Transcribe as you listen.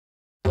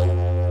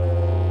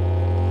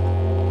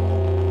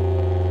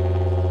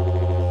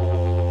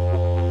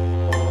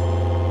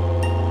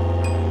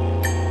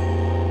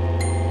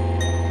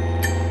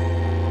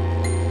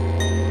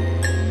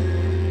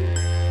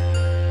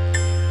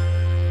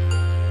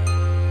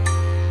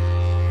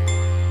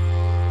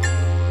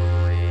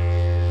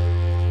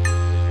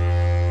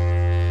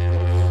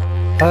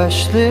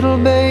Hush little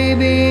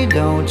baby,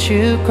 don't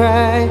you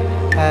cry.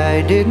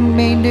 I didn't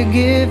mean to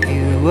give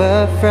you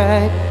a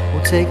fright.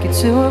 We'll take you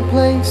to a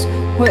place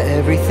where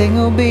everything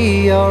will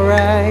be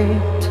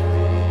alright.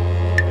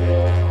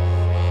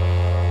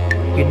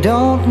 You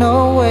don't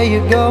know where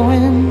you're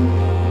going,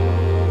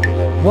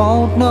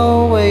 won't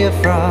know where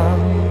you're from.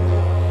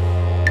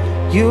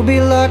 You'll be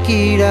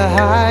lucky to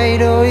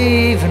hide or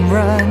even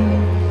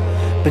run,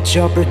 but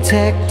you're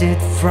protected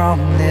from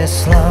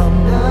this slum.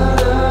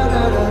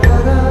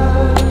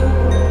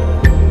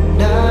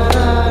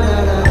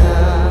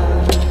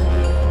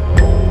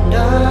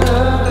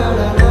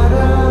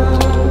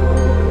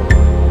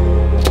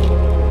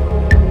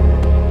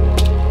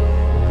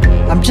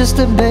 I'm just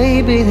a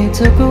baby they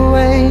took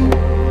away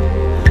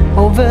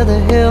over the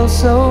hill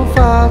so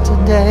far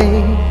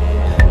today.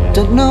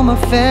 Don't know my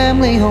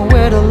family or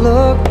where to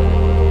look.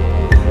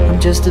 I'm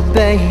just a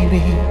baby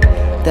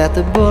that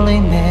the bully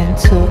man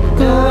took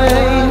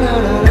away.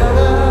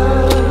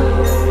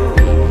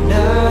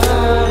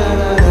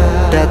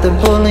 That the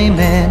bully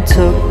man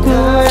took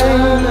away.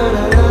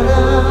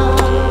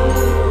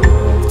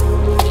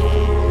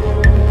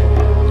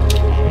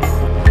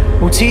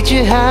 We'll teach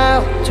you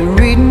how to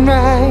read and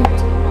write,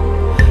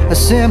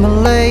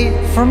 assimilate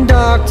from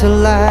dark to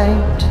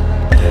light.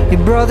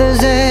 Your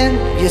brothers and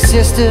your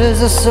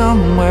sisters are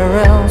somewhere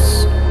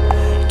else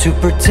to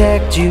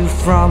protect you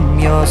from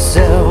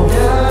yourself.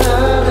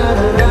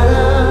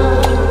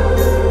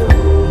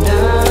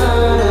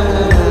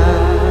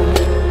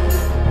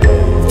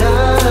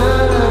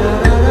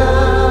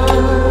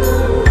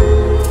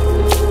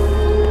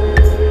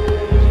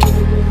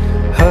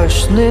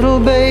 Hush little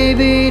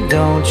baby,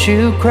 don't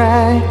you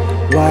cry.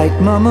 Like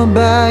mama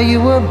buy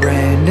you a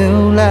brand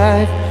new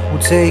life. We'll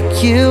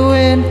take you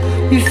in,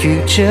 your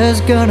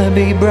future's gonna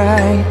be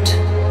bright.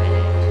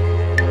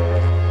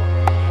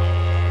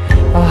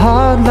 A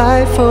hard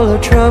life full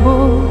of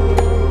trouble,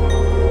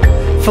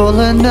 full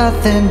of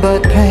nothing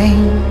but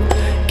pain.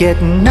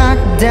 Getting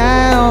knocked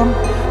down,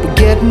 but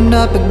getting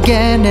up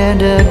again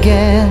and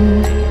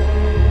again.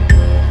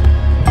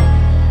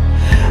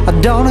 I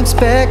don't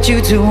expect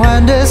you to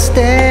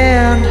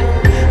understand.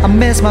 I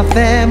miss my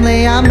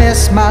family, I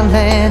miss my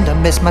land, I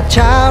miss my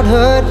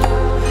childhood.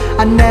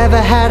 I never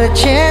had a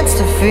chance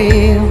to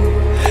feel,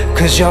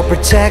 'cause your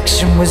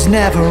protection was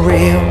never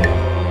real.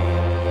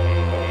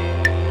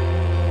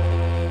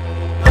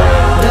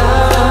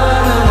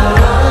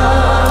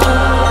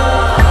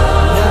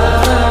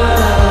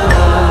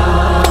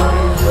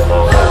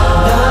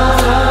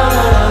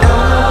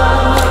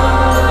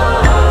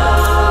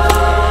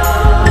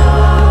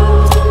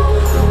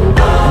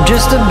 I'm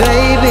just a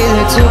baby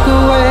they took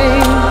away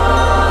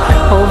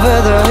over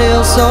the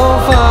hill so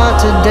far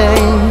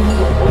today.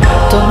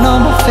 Don't know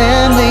my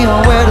family or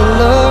where to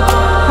look.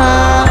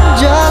 I'm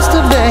just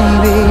a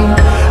baby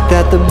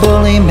that the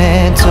bully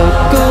man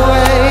took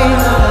away.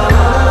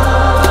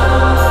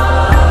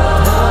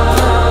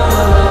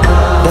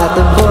 That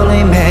the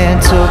bully man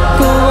took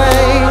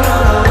away.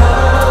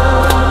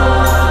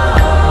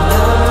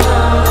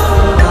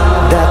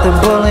 That the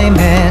bully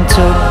man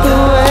took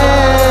away.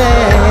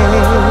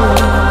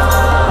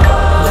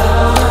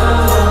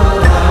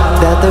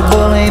 That the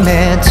bully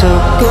man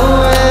took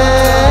away.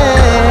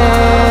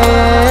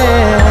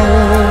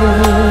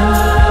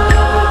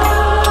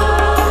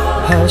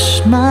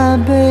 Hush my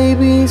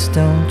babies,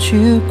 don't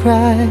you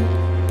cry.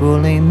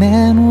 Bully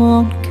man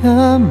won't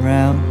come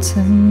round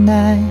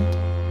tonight.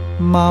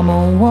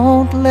 Mama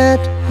won't let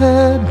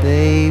her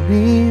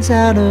babies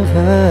out of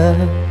her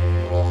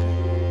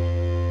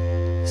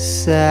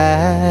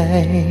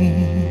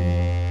sight.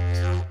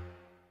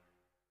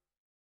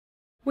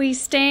 We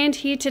stand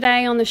here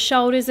today on the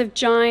shoulders of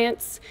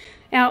giants,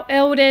 our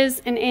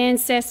elders and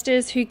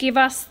ancestors who give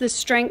us the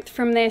strength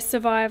from their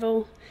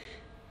survival.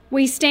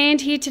 We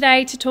stand here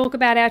today to talk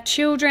about our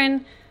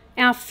children,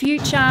 our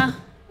future,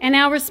 and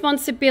our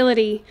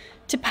responsibility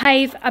to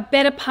pave a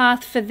better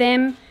path for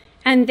them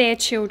and their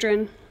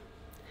children.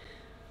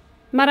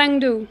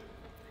 Marangdu.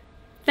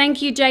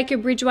 Thank you,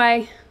 Jacob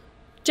Ridgway.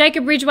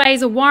 Jacob Ridgway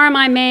is a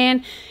Worimi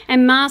Man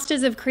and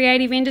Masters of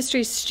Creative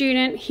Industries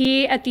student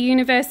here at the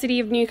University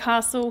of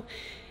Newcastle,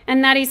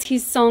 and that is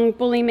his song,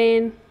 Bully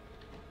Man.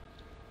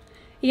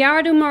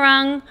 Yaradu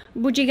Marang,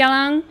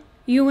 Bujigalang,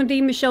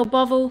 Dr Michelle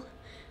Bovill.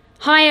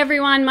 Hi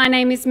everyone, my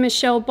name is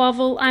Michelle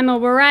Bovill. I'm a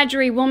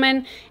Wiradjuri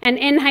woman and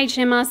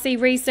NHMRC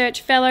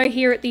Research Fellow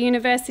here at the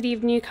University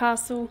of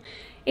Newcastle.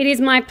 It is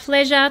my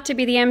pleasure to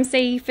be the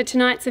MC for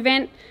tonight's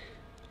event,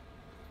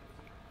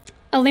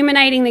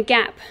 Eliminating the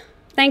Gap.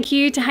 Thank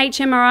you to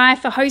HMRI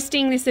for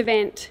hosting this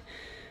event.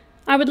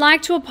 I would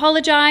like to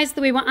apologise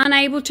that we were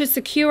unable to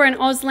secure an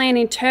Auslan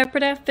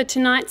interpreter for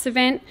tonight's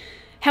event.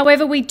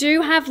 However, we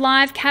do have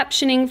live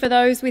captioning for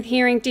those with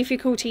hearing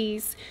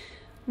difficulties.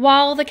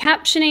 While the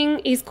captioning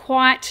is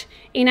quite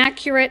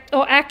inaccurate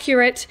or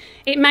accurate,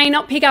 it may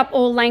not pick up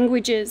all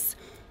languages.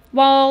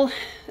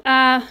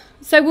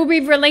 So we'll be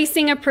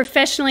releasing a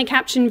professionally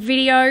captioned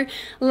video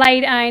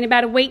later in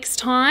about a week's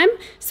time,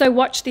 so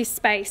watch this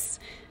space.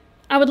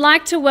 I would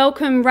like to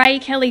welcome Ray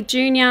Kelly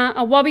Jr.,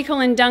 a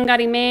Wabikal and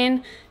Dunghutti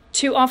man,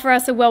 to offer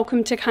us a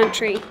welcome to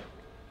country.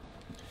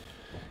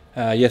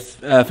 Yes,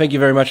 thank you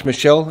very much,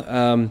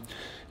 Michelle.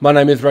 My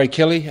name is Ray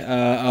Kelly.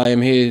 I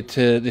am here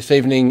this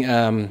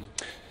evening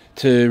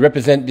to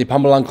represent the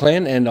Pumbalung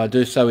clan, and I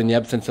do so in the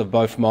absence of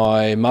both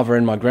my mother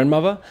and my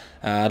grandmother.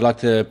 I'd like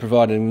to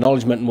provide an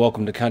acknowledgement and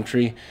welcome to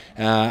country.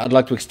 I'd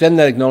like to extend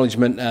that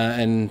acknowledgement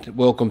and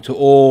welcome to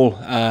all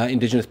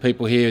Indigenous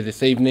people here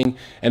this evening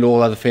and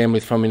all other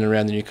families from in and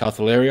around the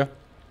Newcastle area.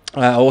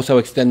 I also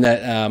extend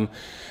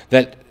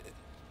that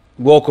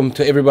welcome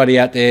to everybody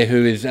out there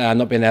who has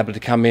not been able to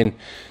come in.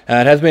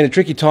 It has been a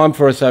tricky time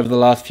for us over the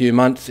last few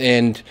months,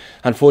 and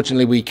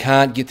unfortunately we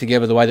can't get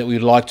together the way that we'd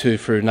like to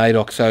through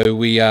NAIDOC, so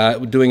we are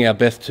doing our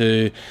best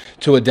to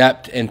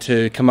adapt and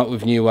to come up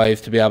with new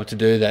ways to be able to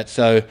do that.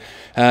 So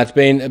it's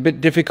been a bit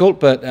difficult,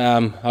 but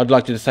I'd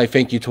like to say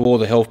thank you to all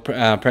the health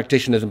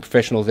practitioners and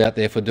professionals out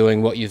there for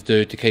doing what you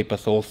do to keep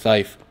us all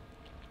safe.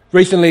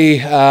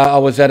 Recently I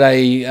was at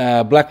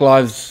a Black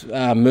Lives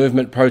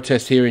Movement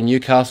protest here in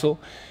Newcastle,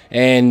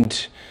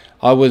 and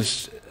I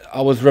was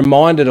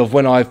reminded of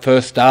when I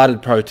first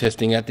started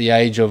protesting at the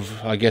age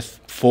of, I guess,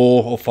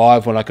 4 or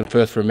 5, when I can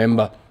first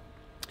remember.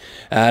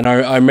 And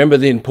I remember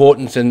the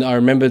importance, and I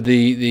remember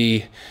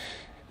the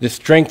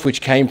strength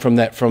which came from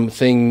that, from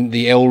seeing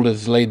the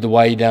elders lead the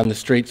way down the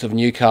streets of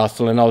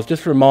Newcastle. And I was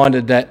just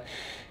reminded that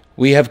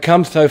we have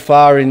come so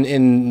far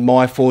in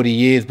my 40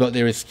 years, but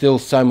there is still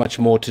so much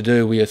more to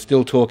do. We are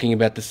still talking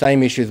about the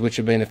same issues which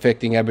have been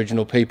affecting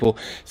Aboriginal people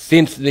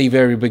since the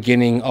very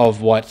beginning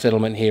of white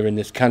settlement here in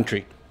this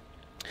country.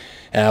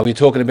 We're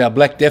talking about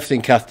black deaths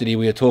in custody,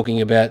 we are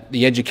talking about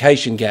the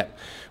education gap,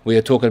 we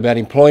are talking about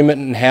employment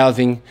and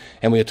housing,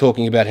 and we are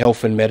talking about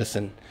health and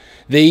medicine.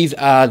 These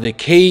are the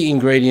key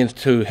ingredients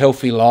to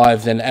healthy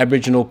lives, and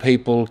Aboriginal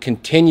people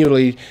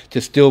continually to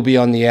still be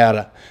on the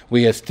outer.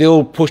 We are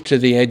still pushed to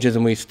the edges,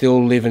 and we're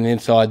still living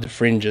inside the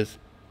fringes.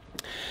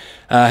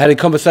 I had a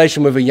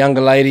conversation with a younger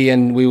lady,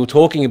 and we were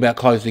talking about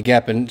close the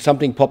gap, and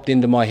something popped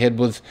into my head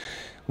was,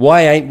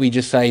 why ain't we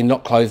just saying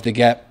not close the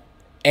gap,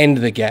 end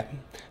the gap?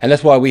 And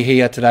that's why we're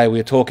here today.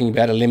 We're talking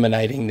about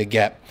eliminating the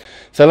gap.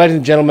 So, ladies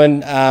and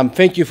gentlemen,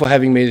 thank you for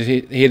having me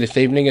here this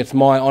evening. It's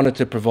my honour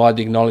to provide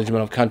the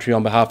acknowledgement of country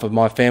on behalf of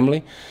my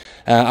family.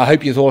 I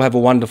hope you all have a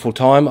wonderful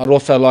time. I'd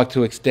also like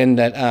to extend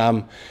that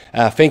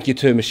thank you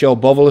to Michelle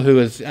Bovill, who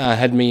has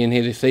had me in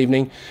here this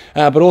evening,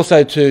 but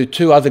also to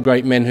 2 other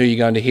great men who you're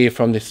going to hear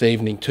from this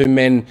evening. 2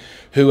 men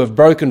who have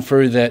broken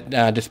through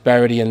that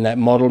disparity and that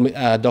model,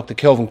 Dr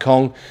Kelvin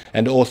Kong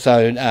and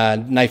also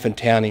Nathan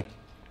Towney.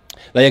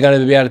 They are going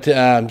to be able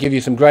to give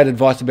you some great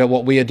advice about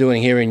what we are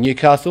doing here in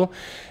Newcastle,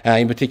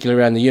 in particular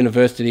around the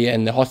university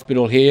and the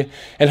hospital here,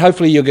 and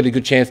hopefully you'll get a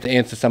good chance to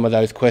answer some of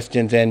those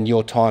questions, and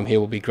your time here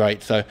will be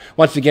great. So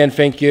once again,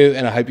 thank you,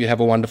 and I hope you have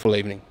a wonderful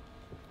evening.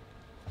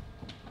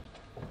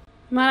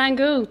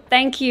 Marangu,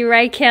 thank you,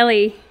 Ray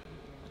Kelly.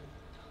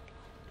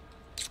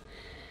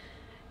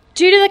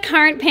 Due to the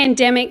current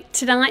pandemic,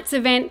 tonight's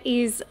event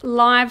is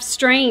live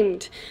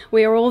streamed.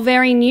 We are all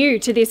very new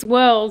to this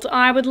world.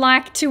 I would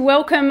like to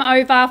welcome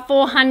over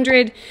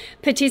 400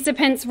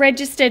 participants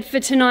registered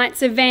for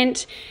tonight's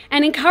event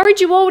and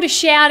encourage you all to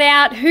shout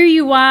out who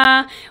you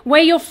are,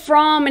 where you're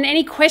from, and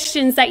any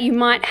questions that you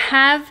might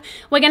have.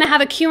 We're going to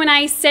have a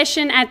Q&A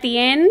session at the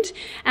end,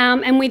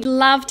 and we'd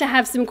love to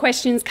have some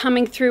questions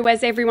coming through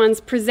as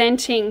everyone's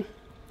presenting.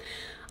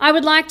 I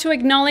would like to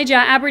acknowledge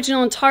our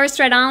Aboriginal and Torres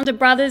Strait Islander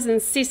brothers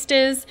and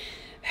sisters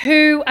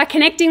who are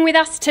connecting with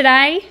us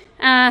today,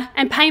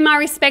 and pay my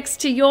respects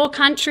to your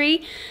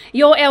country,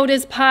 your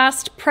elders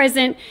past,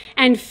 present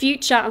and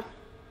future.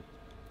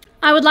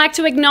 I would like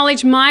to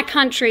acknowledge my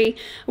country,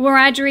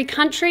 Wiradjuri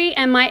country,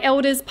 and my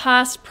elders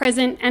past,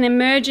 present and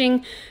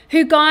emerging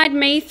who guide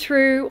me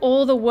through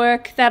all the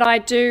work that I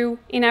do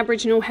in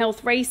Aboriginal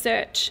health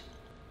research.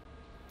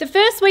 The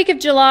first week of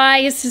July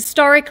is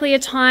historically a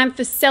time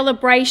for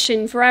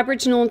celebration for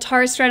Aboriginal and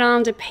Torres Strait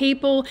Islander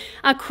people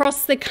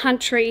across the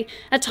country,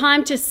 a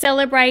time to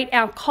celebrate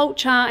our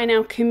culture and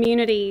our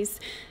communities.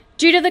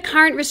 Due to the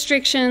current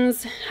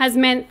restrictions has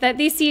meant that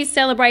this year's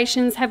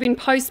celebrations have been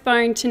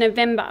postponed to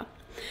November,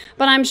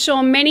 but I'm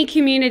sure many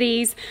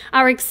communities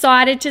are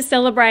excited to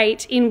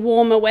celebrate in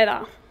warmer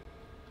weather.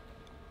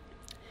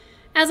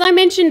 As I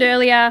mentioned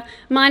earlier,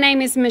 my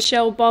name is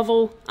Michelle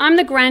Bovill. I'm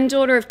the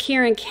granddaughter of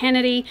Kieran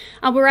Kennedy,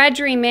 a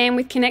Wiradjuri man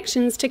with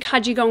connections to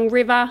Cudgegong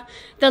River,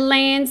 the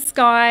land,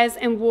 skies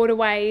and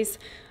waterways.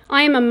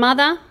 I am a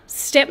mother,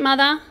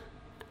 stepmother,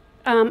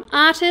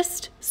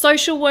 artist,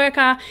 social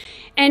worker,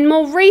 and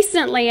more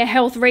recently a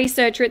health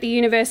researcher at the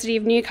University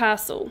of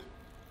Newcastle.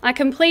 I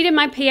completed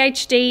my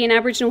PhD in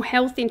Aboriginal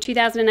health in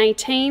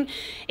 2018,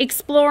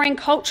 exploring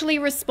culturally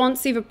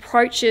responsive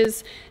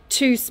approaches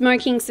to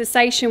smoking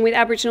cessation with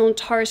Aboriginal and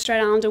Torres Strait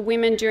Islander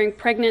women during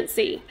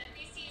pregnancy.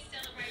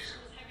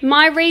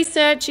 My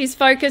research is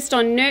focused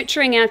on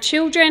nurturing our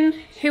children,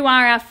 who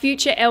are our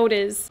future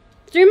elders.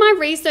 Through my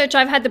research,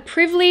 I've had the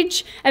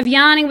privilege of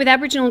yarning with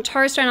Aboriginal and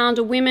Torres Strait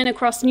Islander women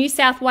across New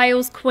South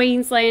Wales,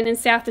 Queensland and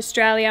South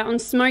Australia on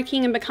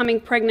smoking and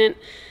becoming pregnant.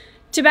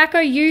 Tobacco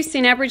use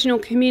in Aboriginal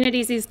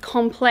communities is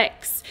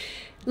complex.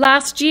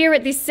 Last year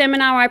at this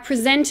seminar, I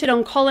presented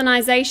on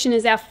colonisation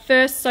as our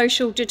first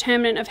social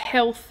determinant of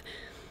health.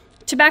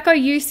 Tobacco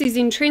use is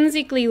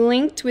intrinsically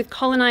linked with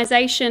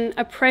colonisation,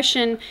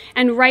 oppression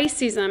and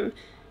racism.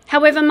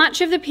 However,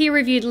 much of the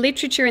peer-reviewed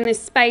literature in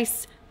this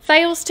space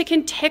fails to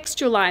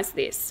contextualise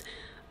this,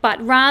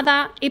 but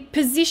rather it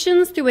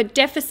positions through a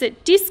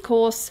deficit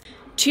discourse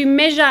to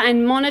measure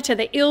and monitor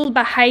the ill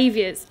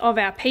behaviours of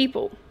our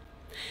people.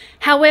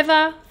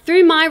 However,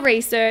 through my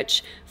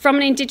research, from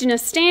an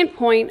Indigenous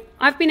standpoint,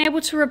 I've been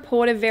able to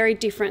report a very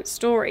different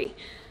story.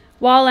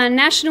 While our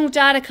National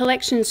Data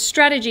Collection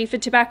Strategy for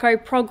Tobacco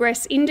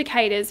Progress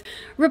Indicators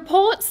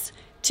reports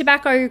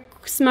tobacco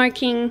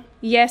smoking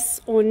yes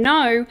or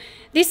no,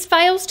 this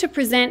fails to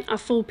present a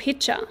full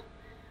picture.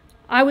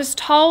 I was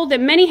told that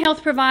many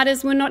health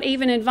providers were not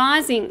even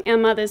advising our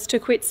mothers to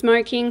quit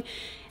smoking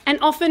and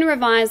often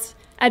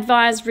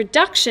advise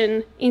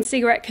reduction in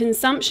cigarette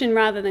consumption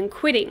rather than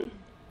quitting.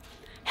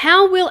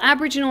 How will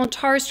Aboriginal and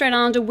Torres Strait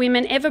Islander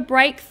women ever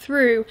break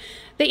through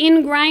the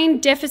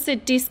ingrained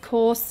deficit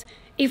discourse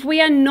if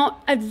we are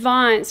not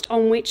advised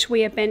on which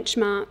we are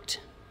benchmarked?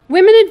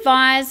 Women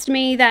advised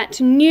me that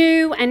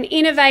new and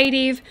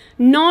innovative,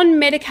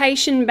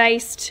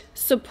 non-medication-based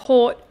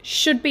support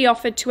should be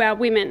offered to our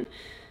women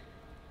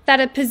that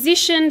are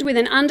positioned with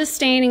an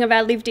understanding of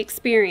our lived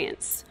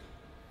experience.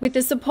 With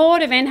the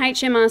support of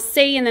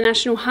NHMRC and the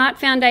National Heart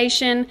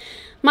Foundation,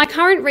 my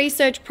current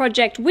research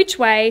project, Which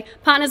Way,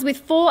 partners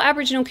with 4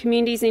 Aboriginal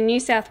communities in New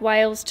South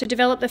Wales to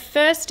develop the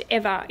first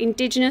ever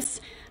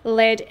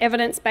Indigenous-led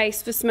evidence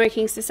base for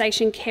smoking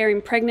cessation care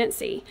in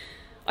pregnancy.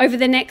 Over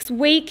the next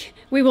week,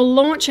 we will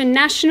launch a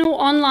national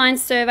online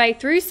survey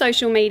through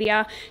social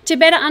media to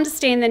better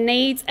understand the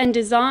needs and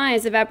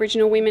desires of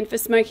Aboriginal women for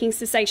smoking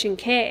cessation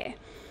care.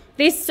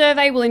 This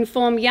survey will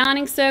inform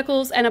yarning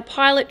circles and a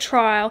pilot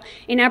trial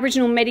in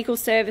Aboriginal medical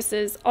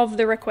services of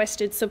the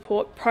requested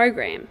support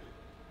program.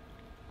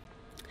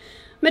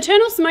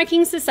 Maternal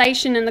smoking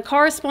cessation and the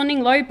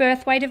corresponding low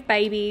birth weight of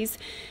babies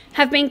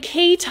have been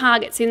key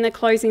targets in the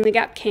Closing the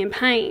Gap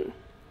campaign.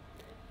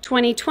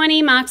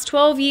 2020 marks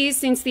 12 years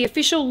since the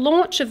official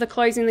launch of the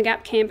Closing the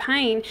Gap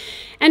campaign,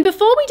 and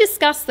before we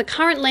discuss the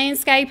current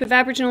landscape of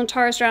Aboriginal and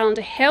Torres Strait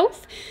Islander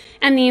health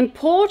and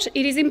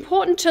it is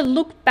important to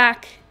look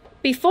back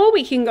before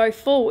we can go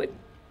forward.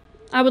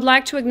 I would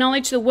like to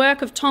acknowledge the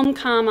work of Tom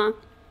Calma,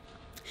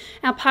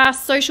 our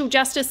past Social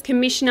Justice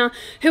Commissioner,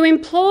 who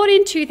implored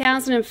in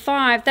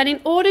 2005 that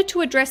in order to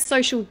address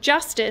social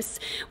justice,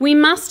 we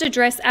must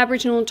address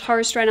Aboriginal and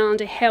Torres Strait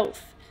Islander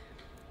health.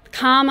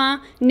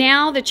 Calma,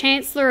 now the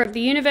Chancellor of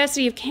the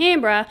University of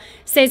Canberra,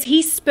 says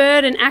he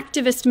spurred an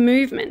activist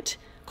movement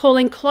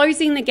calling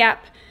Closing the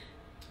Gap,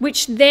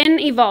 which then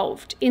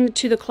evolved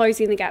into the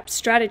Closing the Gap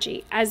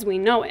strategy as we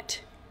know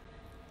it.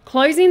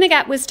 Closing the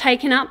Gap was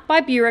taken up by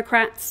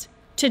bureaucrats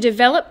to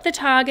develop the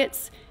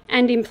targets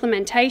and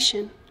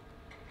implementation.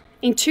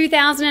 In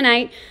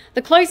 2008,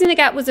 the Closing the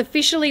Gap was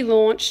officially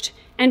launched,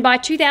 and by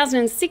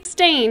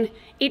 2016,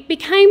 it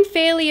became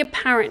fairly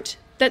apparent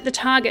that the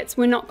targets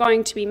were not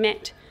going to be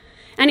met.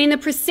 And in the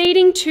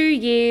preceding 2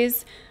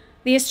 years,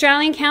 the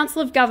Australian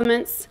Council of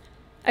Governments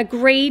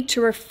agreed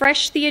to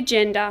refresh the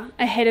agenda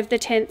ahead of the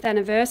 10th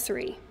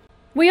anniversary.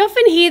 We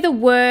often hear the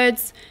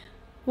words,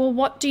 well,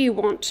 what do you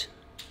want?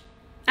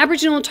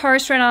 Aboriginal and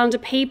Torres Strait Islander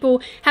people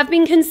have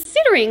been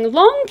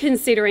long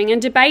considering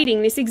and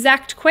debating this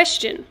exact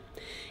question.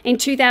 In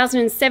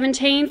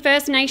 2017,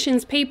 First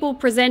Nations people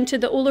presented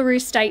the Uluru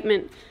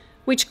Statement,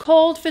 which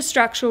called for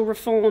structural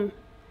reform.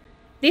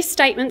 This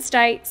statement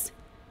states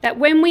that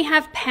when we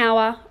have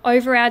power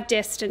over our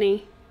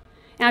destiny,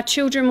 our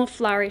children will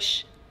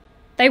flourish.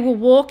 They will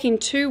walk in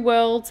 2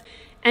 worlds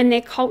and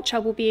their culture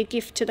will be a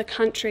gift to the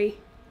country.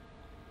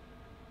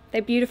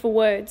 They're beautiful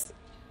words.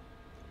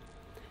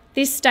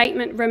 This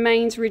statement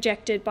remains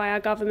rejected by our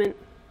government.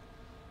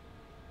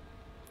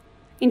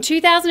 In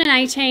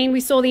 2018, we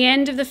saw the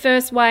end of the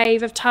first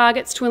wave of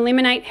targets to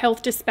eliminate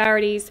health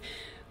disparities,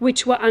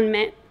 which were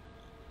unmet.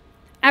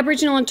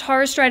 Aboriginal and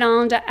Torres Strait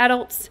Islander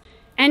adults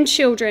and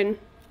children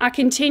are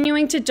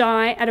continuing to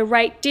die at a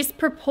rate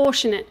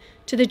disproportionate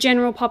to the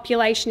general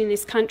population in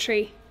this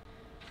country.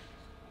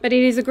 But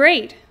it is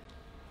agreed,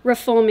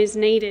 reform is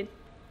needed.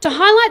 To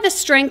highlight the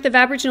strength of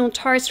Aboriginal and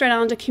Torres Strait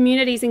Islander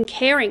communities in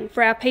caring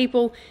for our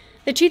people,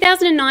 the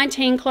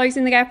 2019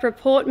 Closing the Gap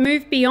report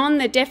moved beyond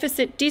the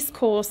deficit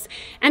discourse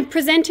and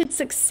presented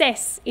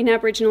success in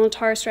Aboriginal and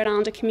Torres Strait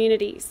Islander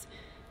communities.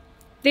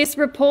 This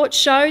report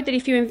showed that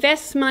if you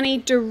invest money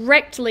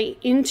directly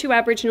into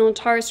Aboriginal and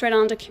Torres Strait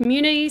Islander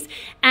communities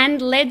and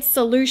led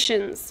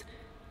solutions,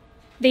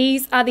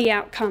 these are the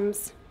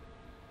outcomes.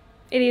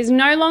 It is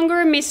no longer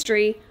a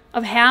mystery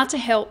of how to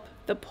help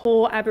the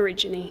poor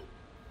Aborigine.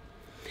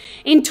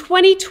 In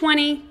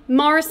 2020,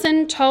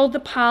 Morrison told the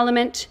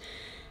Parliament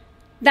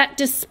that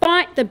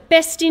despite the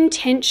best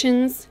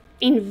intentions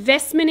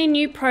investment in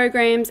new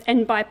programs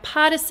and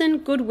bipartisan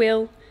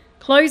goodwill,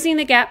 Closing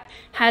the Gap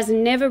has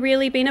never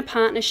really been a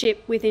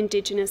partnership with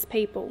Indigenous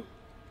people.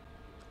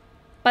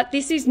 But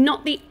this is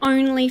not the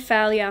only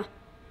failure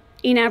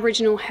in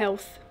Aboriginal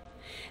health.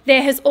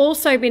 There has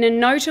also been a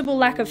notable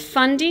lack of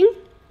funding,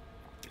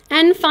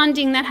 and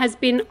funding that has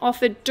been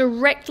offered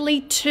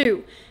directly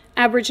to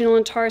Aboriginal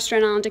and Torres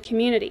Strait Islander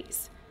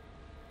communities.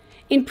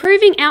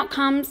 Improving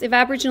outcomes of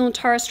Aboriginal and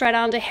Torres Strait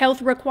Islander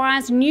health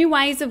requires new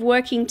ways of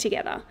working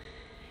together.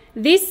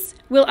 This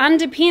will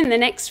underpin the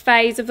next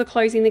phase of the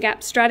Closing the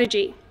Gap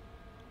strategy.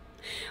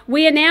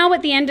 We are now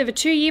at the end of a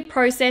 2-year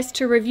process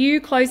to review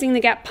Closing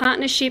the Gap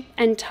partnership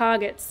and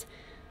targets.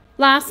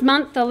 Last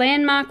month, the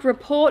landmark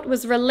report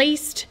was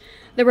released,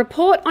 the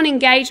report on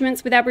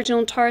engagements with Aboriginal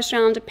and Torres Strait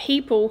Islander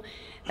people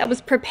that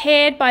was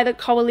prepared by the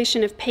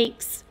Coalition of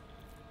Peaks.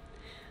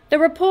 The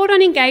report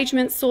on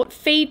engagement sought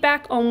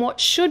feedback on what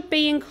should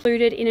be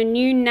included in a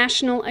new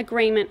national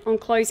agreement on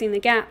Closing the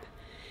Gap,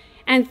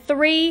 and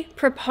 3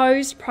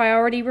 proposed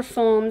priority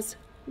reforms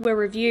were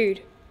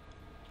reviewed.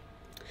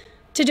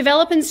 To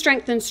develop and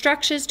strengthen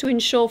structures to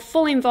ensure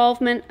full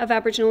involvement of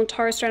Aboriginal and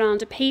Torres Strait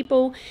Islander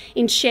people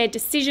in shared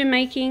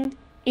decision-making,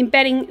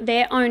 embedding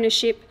their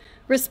ownership,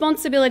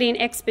 responsibility and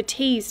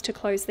expertise to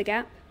close the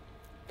gap.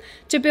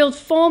 To build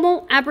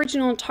formal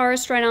Aboriginal and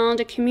Torres Strait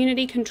Islander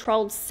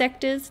community-controlled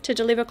sectors to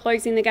deliver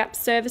Closing the Gap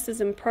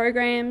services and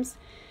programs,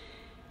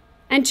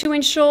 and to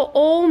ensure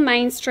all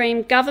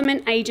mainstream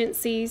government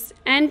agencies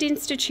and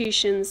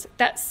institutions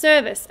that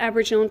service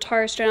Aboriginal and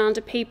Torres Strait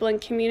Islander people and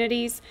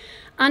communities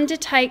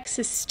undertake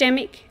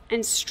systemic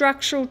and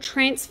structural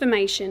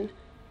transformation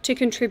to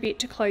contribute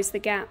to close the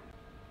gap.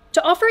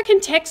 To offer a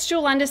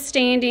contextual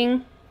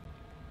understanding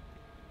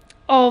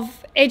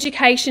of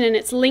education and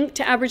its link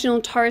to Aboriginal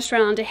and Torres Strait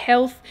Islander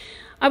health,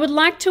 I would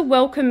like to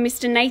welcome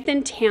Mr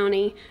Nathan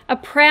Towney, a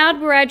proud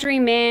Wiradjuri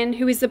man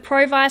who is the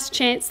Pro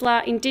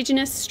Vice-Chancellor,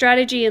 Indigenous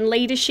Strategy and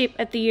Leadership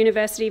at the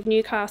University of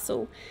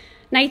Newcastle.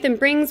 Nathan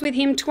brings with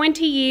him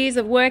 20 years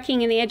of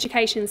working in the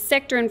education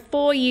sector and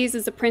 4 years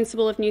as a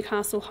principal of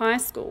Newcastle High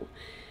School.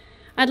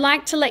 I'd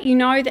like to let you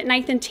know that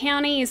Nathan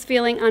Towney is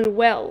feeling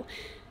unwell,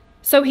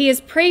 so he has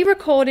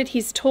pre-recorded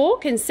his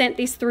talk and sent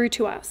this through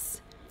to us.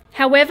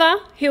 However,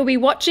 he'll be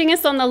watching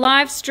us on the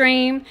live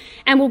stream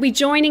and will be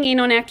joining in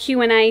on our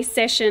Q&A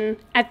session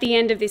at the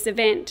end of this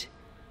event.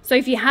 So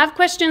if you have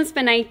questions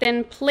for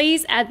Nathan,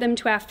 please add them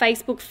to our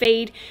Facebook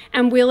feed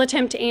and we'll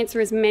attempt to answer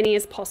as many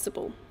as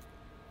possible.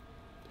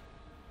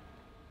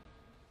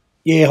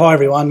 Yeah, hi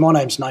everyone. My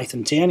name's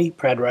Nathan Towney,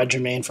 proud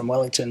Wiradjuri man from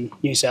Wellington,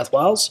 New South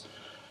Wales.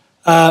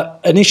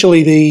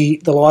 Initially,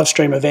 the live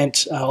stream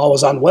event, I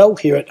was unwell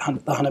here at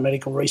the Hunter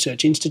Medical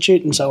Research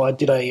Institute, and so I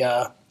did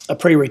a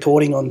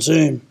pre-recording on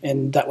Zoom,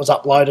 and that was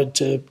uploaded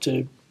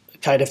to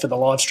cater for the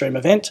live stream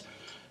event.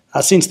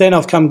 Since then,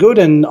 I've come good,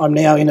 and I'm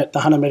now in at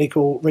the Hunter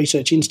Medical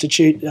Research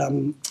Institute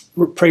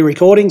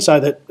pre-recording so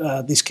that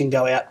this can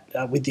go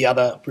out with the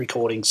other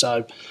recording.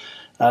 So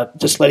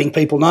just letting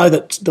people know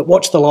that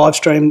watch the live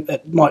stream,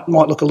 it might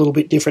look a little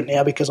bit different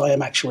now because I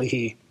am actually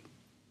here.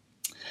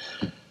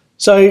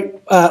 So,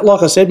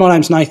 like I said, my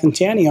name's Nathan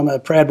Towney. I'm a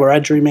proud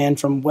Wiradjuri man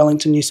from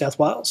Wellington, New South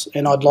Wales,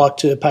 and I'd like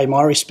to pay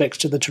my respects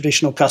to the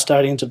traditional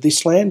custodians of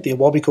this land, the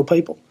Awabakal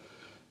people.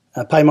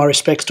 Pay my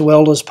respects to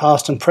elders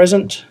past and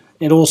present,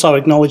 and also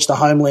acknowledge the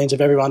homelands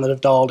of everyone that have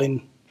dialed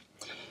in.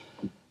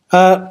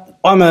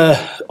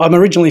 I'm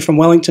originally from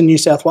Wellington, New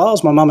South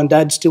Wales. My mum and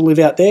dad still live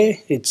out there.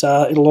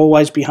 It'll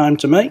always be home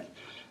to me.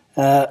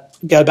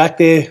 Go back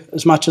there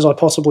as much as I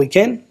possibly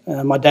can.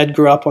 My dad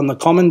grew up on the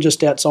Common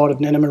just outside of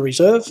Nenema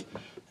Reserve,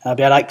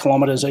 about 8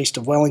 kilometres east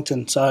of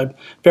Wellington, so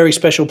very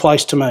special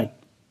place to me.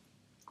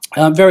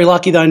 I'm very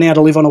lucky though now to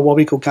live on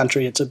Awabakal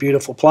country. It's a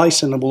beautiful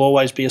place and it will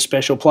always be a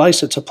special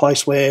place. It's a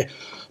place where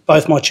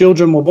both my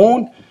children were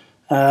born,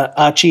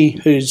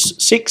 Archie,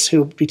 who's 6,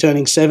 who'll be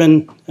turning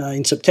 7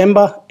 in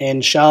September,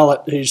 and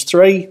Charlotte, who's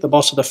 3, the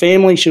boss of the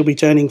family. She'll be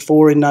turning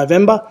 4 in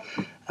November,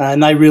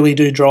 and they really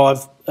do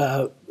drive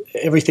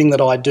everything that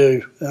I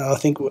do. I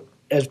think,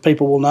 as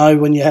people will know,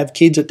 when you have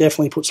kids, it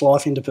definitely puts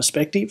life into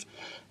perspective.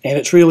 And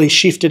it's really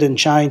shifted and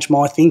changed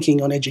my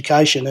thinking on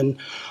education. And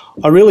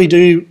I really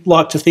do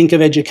like to think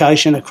of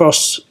education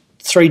across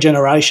 3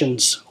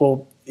 generations,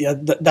 or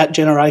that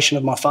generation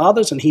of my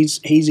father's and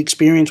his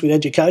experience with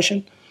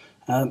education,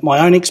 my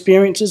own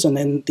experiences, and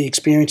then the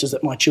experiences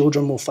that my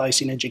children will face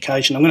in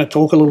education. I'm going to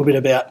talk a little bit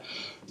about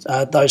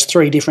those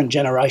 3 different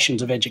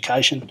generations of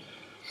education.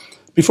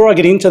 Before I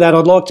get into that,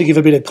 I'd like to give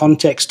a bit of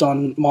context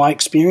on my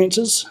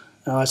experiences.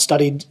 I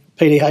studied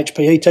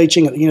PDHPE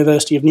teaching at the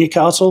University of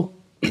Newcastle,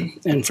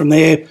 and from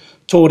there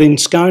taught in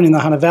Scone in the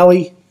Hunter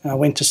Valley.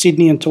 Went to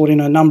Sydney and taught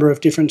in a number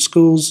of different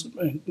schools,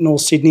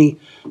 North Sydney,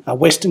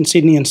 Western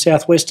Sydney and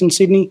Southwestern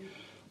Sydney.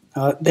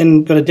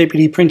 Then got a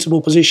deputy principal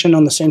position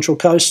on the Central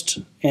Coast,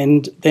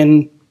 and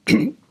then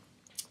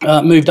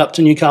moved up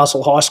to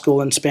Newcastle High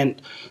School and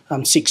spent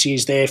 6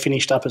 years there,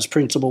 finished up as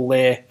principal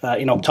there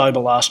in October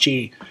last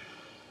year.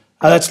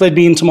 That's led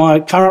me into my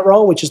current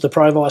role, which is the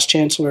Pro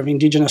Vice-Chancellor of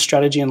Indigenous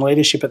Strategy and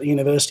Leadership at the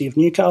University of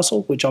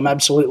Newcastle, which I'm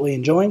absolutely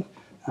enjoying.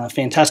 A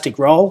fantastic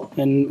role,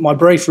 and my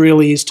brief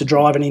really is to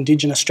drive an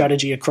Indigenous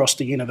strategy across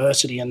the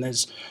university, and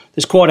there's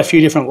quite a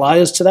few different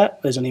layers to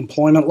that. There's an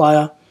employment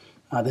layer,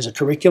 there's a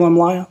curriculum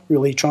layer,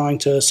 really trying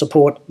to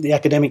support the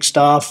academic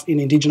staff in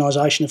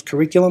indigenisation of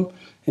curriculum,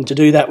 and to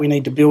do that we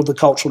need to build the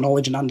cultural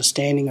knowledge and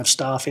understanding of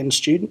staff and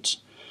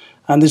students.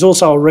 And there's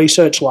also a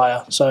research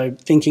layer, so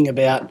thinking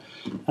about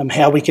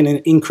how we can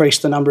increase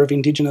the number of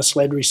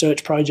Indigenous-led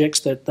research projects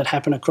that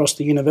happen across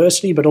the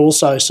university, but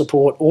also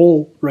support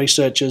all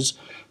researchers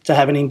to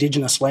have an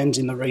Indigenous lens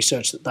in the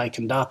research that they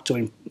conduct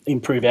to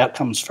improve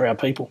outcomes for our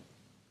people.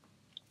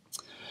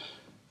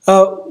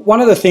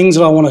 One of the things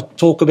that I want to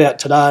talk about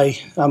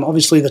today,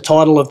 obviously the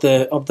title of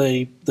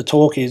the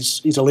talk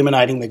is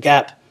Eliminating the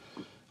Gap.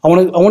 I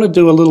want to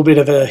do a little bit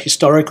of a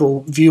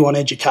historical view on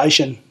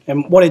education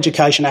and what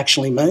education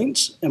actually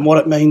means and what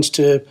it means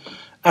to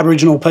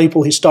Aboriginal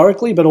people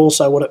historically, but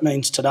also what it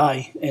means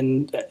today.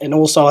 And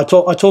also I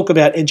talk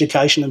about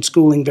education and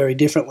schooling very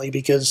differently,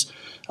 because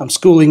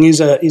schooling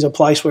is a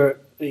place where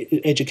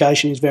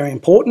education is very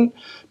important,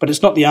 but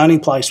it's not the only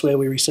place where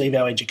we receive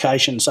our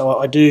education. So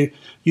I do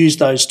use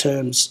those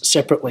terms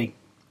separately.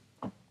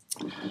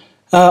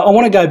 I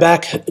want to go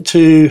back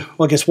to,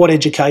 I guess, what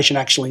education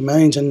actually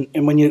means. And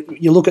when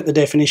you look at the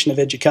definition of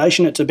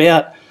education, it's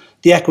about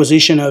the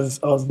acquisition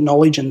of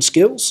knowledge and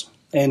skills,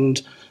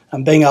 and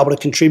being able to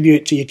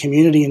contribute to your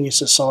community and your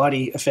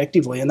society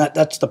effectively. And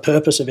that's the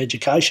purpose of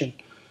education.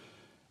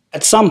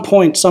 At some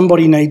point,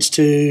 somebody needs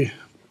to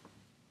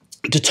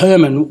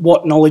determine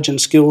what knowledge and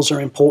skills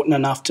are important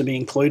enough to be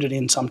included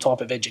in some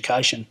type of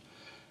education.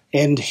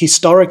 And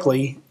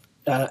historically,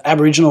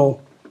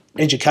 Aboriginal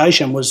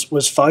education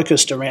was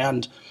focused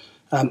around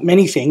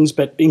many things,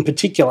 but in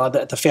particular,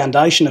 the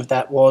foundation of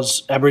that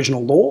was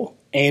Aboriginal law,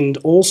 and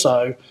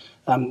also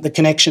the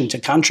connection to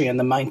country and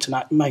the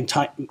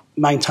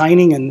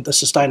maintaining and the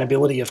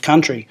sustainability of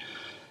country.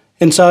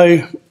 And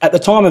so at the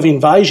time of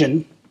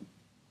invasion,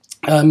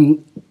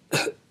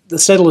 the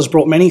settlers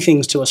brought many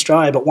things to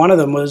Australia, but one of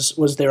them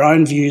was their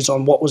own views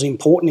on what was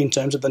important in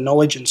terms of the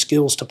knowledge and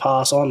skills to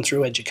pass on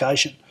through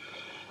education.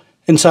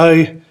 And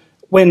so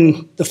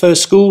when the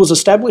first school was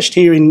established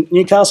here in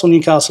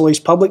Newcastle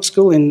East Public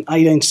School in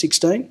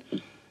 1816,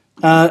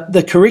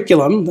 the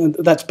curriculum,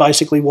 that's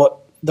basically what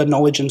the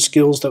knowledge and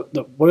skills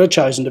that were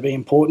chosen to be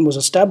important, was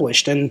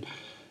established. And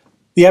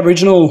the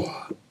Aboriginal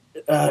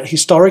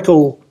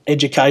historical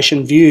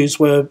education views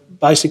were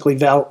basically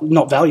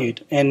not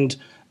valued, and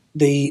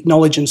the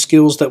knowledge and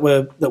skills that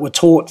were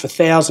taught for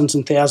thousands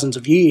and thousands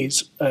of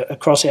years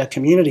across our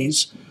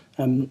communities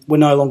were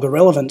no longer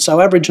relevant.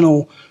 So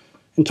Aboriginal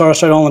and Torres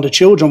Strait Islander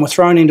children were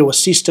thrown into a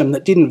system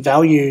that didn't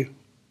value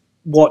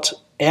what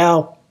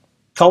our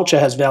culture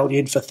has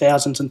valued for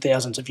thousands and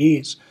thousands of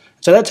years.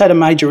 So that's had a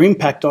major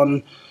impact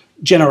on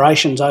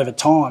generations over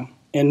time,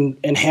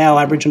 and how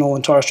Aboriginal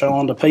and Torres Strait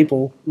Islander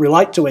people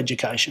relate to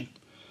education.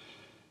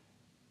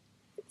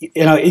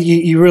 You know,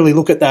 you really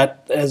look at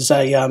that as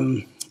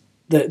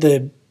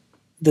the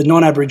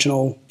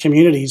non-Aboriginal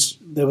communities,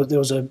 there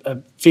was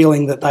a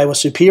feeling that they were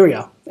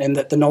superior, and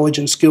that the knowledge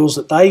and skills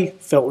that they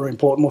felt were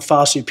important were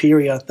far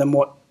superior than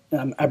what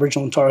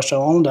Aboriginal and Torres Strait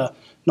Islander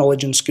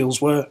knowledge and skills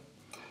were.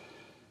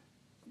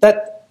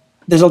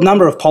 There's a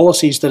number of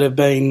policies that have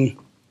been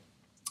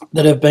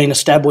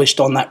established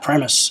on that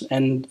premise,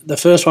 and the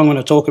first one I'm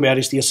going to talk about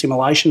is the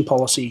assimilation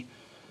policy.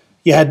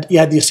 You had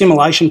the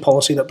assimilation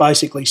policy that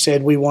basically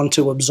said we want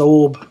to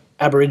absorb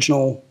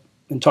Aboriginal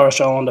and Torres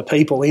Strait Islander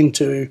people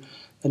into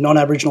the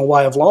non-Aboriginal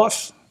way of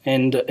life,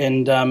 and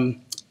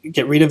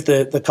get rid of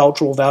the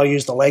cultural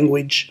values, the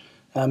language,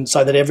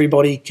 so that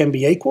everybody can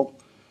be equal.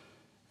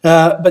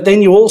 But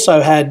then you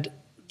also had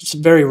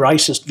some very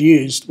racist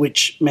views,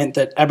 which meant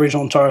that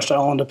Aboriginal and Torres Strait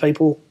Islander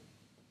people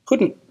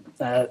couldn't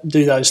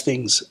do those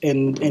things,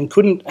 and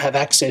couldn't have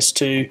access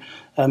to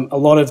a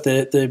lot of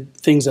the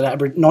things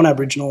that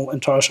non-Aboriginal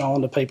and Torres Strait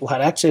Islander people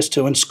had access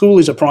to. And school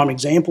is a prime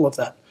example of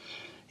that.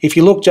 If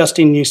you look just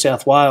in New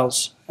South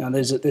Wales,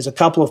 there's a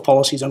couple of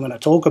policies I'm going to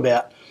talk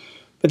about,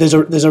 but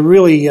there's a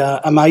really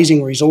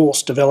amazing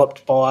resource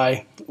developed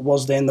by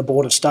was then the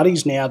Board of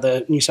Studies, now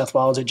the New South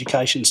Wales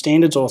Education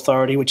Standards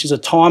Authority, which is a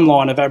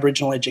timeline of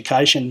Aboriginal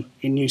education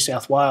in New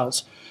South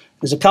Wales.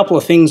 There's a couple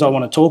of things I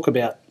want to talk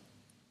about.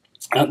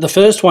 The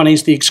first one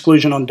is the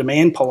exclusion on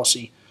demand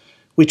policy,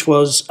 which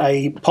was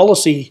a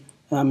policy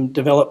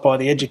developed by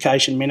the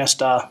Education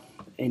Minister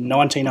in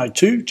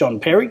 1902, John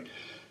Perry,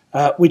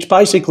 which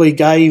basically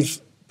gave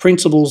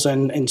principals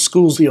and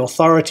schools the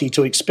authority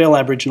to expel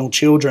Aboriginal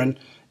children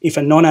if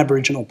a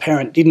non-Aboriginal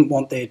parent didn't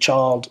want their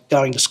child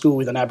going to school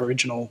with an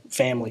Aboriginal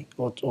family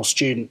or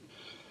student.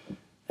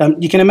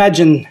 You can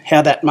imagine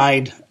how that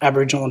made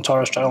Aboriginal and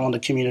Torres Strait Islander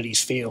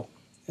communities feel,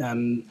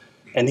 and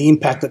the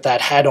impact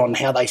that had on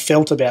how they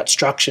felt about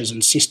structures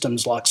and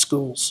systems like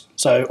schools.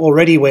 So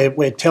already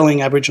we're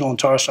telling Aboriginal and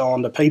Torres Strait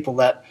Islander people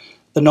that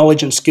the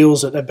knowledge and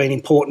skills that have been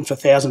important for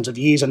thousands of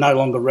years are no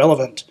longer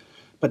relevant,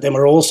 but then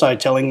we're also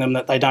telling them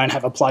that they don't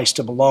have a place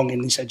to belong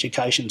in this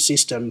education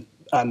system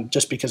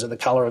just because of the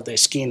colour of their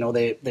skin or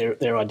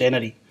their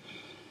identity.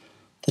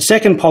 The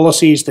second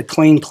policy is the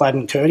Clean, Clad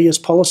and Courteous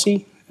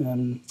policy,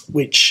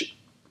 which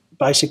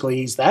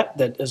basically is that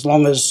as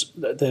long as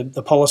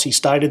the policy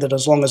stated that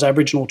as long as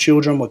Aboriginal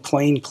children were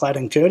clean, clad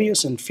and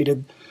courteous and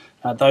fitted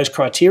those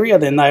criteria,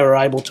 then they were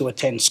able to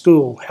attend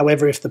school.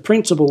 However, if the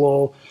principal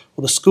or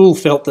the school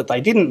felt that they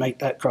didn't meet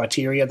that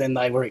criteria, then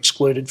they were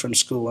excluded from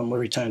school and were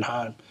returned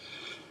home.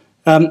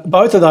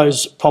 Both of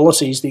those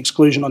policies, the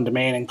exclusion on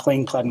demand and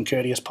Clean, Clad and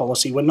Courteous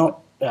policy, were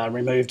not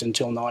removed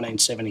until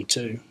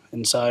 1972.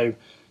 And so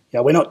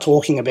we're not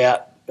talking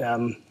about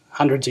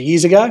hundreds of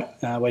years ago.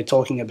 We're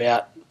talking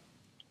about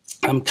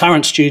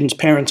current students,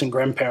 parents and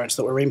grandparents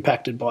that were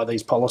impacted by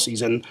these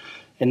policies, and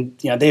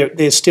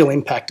there's still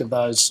impact of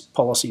those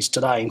policies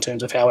today in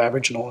terms of how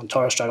Aboriginal and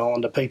Torres Strait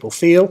Islander people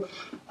feel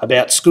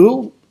about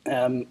school,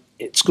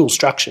 school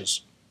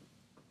structures.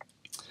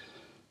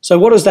 So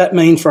what does that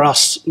mean for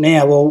us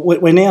now? Well,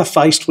 we're now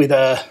faced with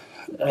a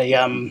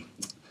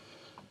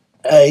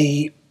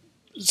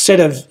set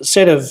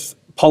of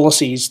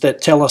policies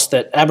that tell us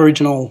that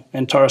Aboriginal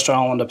and Torres Strait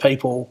Islander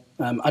people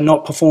are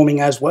not performing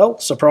as well,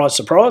 surprise,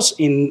 surprise,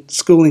 in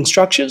schooling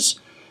structures,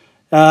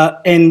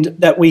 and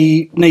that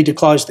we need to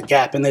close the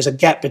gap, and there's a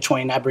gap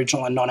between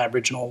Aboriginal and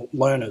non-Aboriginal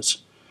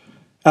learners.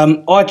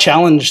 I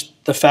challenge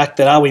the fact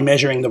that are we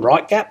measuring the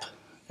right gap?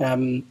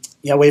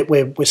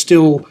 We're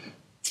still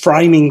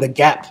framing the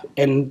gap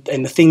and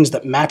the things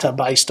that matter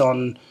based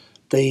on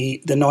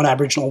the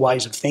non-Aboriginal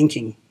ways of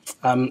thinking.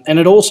 And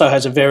it also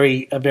has a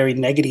very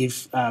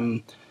negative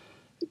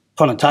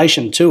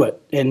connotation to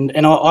it.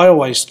 And I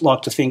always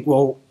like to think,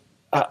 well,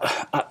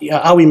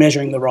 are we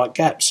measuring the right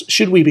gaps?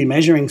 Should we be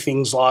measuring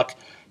things like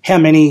how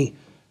many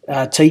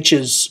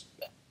teachers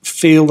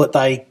feel that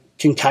they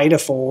can cater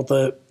for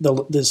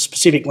the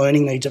specific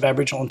learning needs of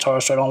Aboriginal and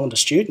Torres Strait Islander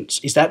students?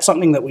 Is that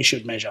something that we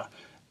should measure?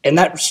 And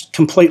that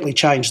completely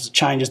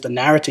changes the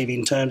narrative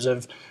in terms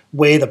of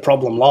where the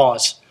problem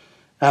lies.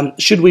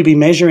 Should we be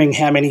measuring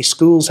how many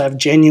schools have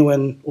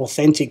genuine,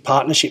 authentic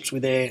partnerships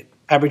with their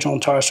Aboriginal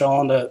and Torres Strait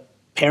Islander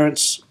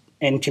parents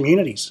and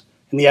communities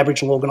and the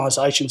Aboriginal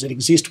organisations that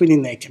exist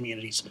within their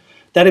communities?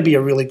 That'd be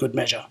a really good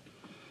measure.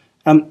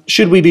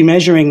 Should we be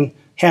measuring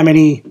how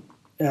many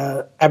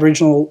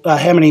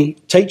how many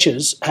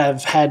teachers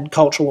have had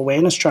cultural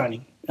awareness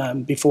training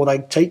before they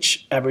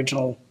teach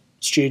Aboriginal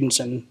students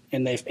and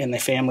their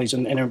families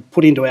and are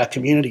put into our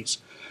communities?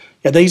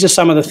 These are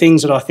some of the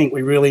things that I think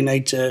we really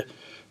need to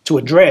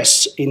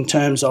address in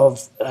terms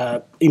of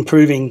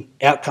improving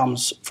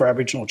outcomes for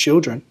Aboriginal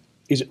children.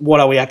 Is what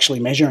are we actually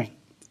measuring?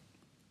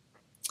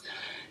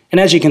 And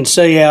as you can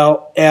see,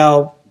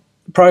 our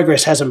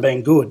progress hasn't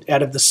been good.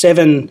 Out of the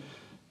 7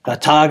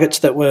 targets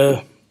that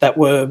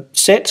were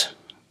set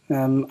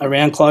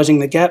around closing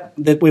the gap,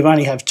 that we've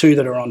only have 2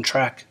 that are on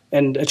track.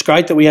 And it's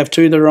great that we have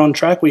 2 that are on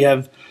track. We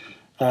have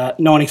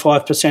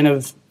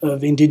 95%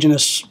 of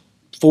Indigenous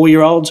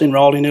 4-year-olds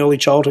enrolled in early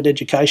childhood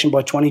education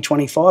by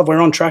 2025.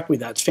 We're on track with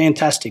that. It's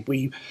fantastic.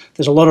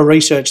 There's a lot of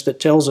research that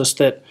tells us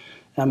that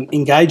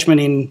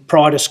engagement in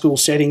prior to school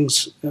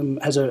settings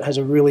has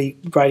a really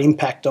great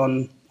impact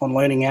on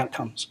learning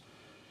outcomes.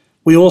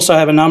 We also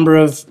have a number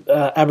of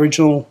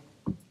Aboriginal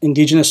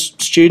Indigenous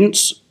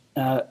students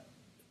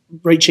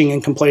reaching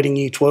and completing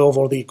Year 12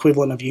 or the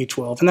equivalent of Year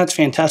 12, and that's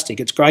fantastic.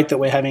 It's great that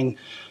we're having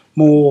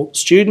more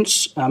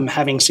students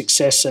having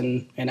success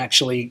and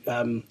actually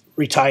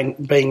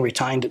being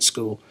retained at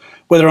school.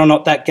 Whether or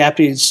not that gap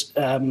is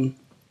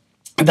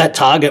that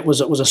target was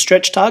a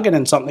stretch target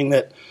and something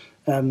that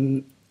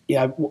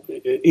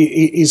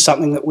is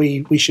something that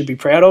we should be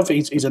proud of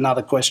is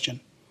another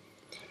question.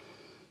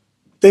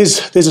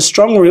 There's a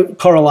strong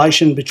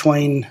correlation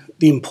between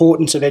the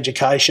importance of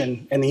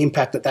education and the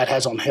impact that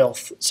has on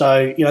health.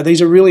 So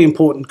these are really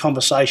important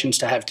conversations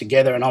to have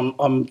together, and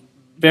I'm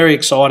very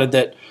excited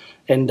that.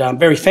 And I'm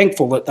very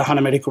thankful that the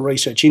Hunter Medical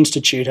Research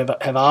Institute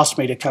have asked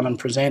me to come and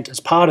present as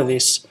part of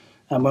this.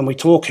 When we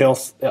talk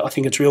health, I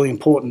think it's really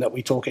important that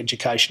we talk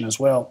education as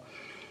well.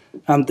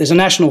 There's a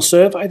national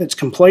survey that's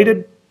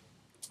completed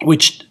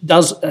which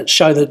does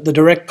show the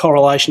direct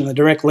correlation and the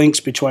direct links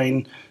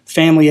between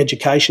family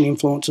education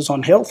influences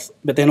on health,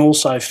 but then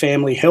also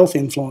family health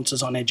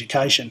influences on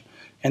education.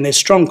 And there's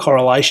strong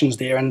correlations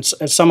there. And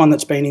as someone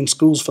that's been in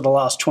schools for the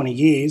last 20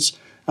 years,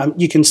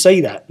 you can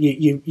see that.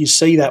 You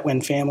see that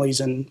when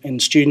families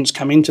and students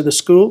come into the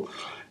school.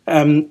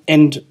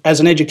 And as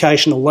an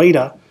educational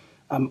leader,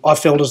 I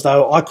felt as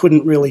though I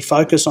couldn't really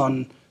focus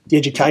on the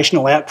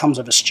educational outcomes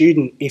of a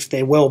student if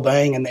their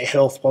well-being and their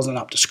health wasn't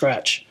up to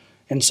scratch.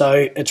 And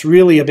so it's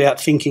really about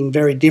thinking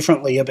very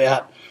differently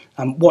about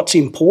what's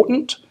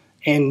important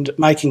and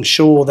making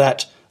sure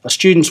that a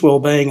student's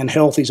well-being and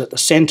health is at the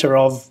centre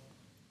of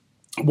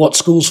what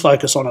schools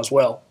focus on as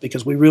well,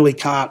 because we really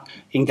can't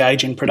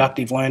engage in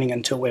productive learning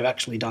until we've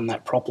actually done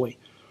that properly.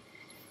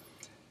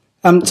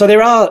 So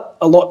there are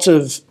lots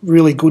of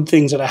really good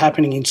things that are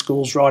happening in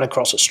schools right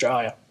across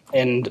Australia,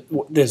 and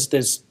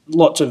there's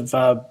lots of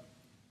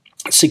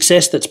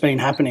success that's been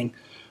happening.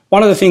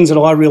 One of the things that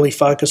I really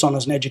focus on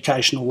as an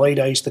educational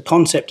leader is the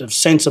concept of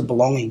sense of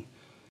belonging,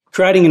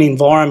 creating an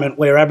environment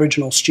where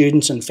Aboriginal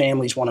students and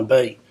families want to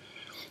be.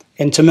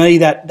 And to me,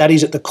 that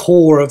is at the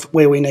core of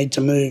where we need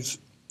to move.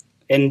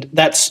 And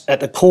that's at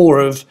the core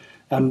of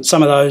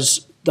some of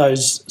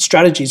those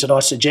strategies that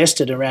I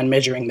suggested around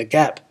measuring the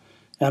gap.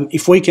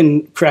 If we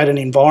can create an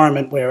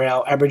environment where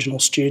our Aboriginal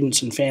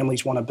students and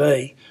families want to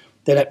be,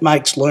 then it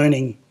makes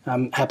learning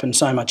happen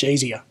so much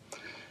easier.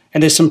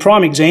 And there's some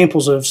prime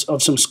examples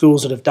of some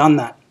schools that have done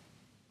that.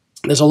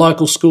 There's a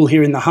local school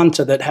here in the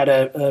Hunter that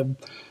had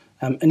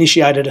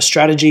initiated a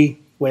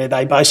strategy where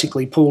they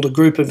basically pulled a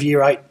group of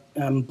Year 8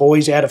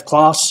 boys out of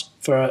class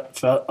for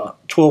a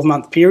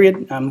 12-month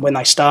period when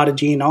they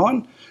started Year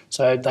 9.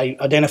 So they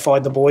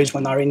identified the boys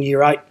when they were in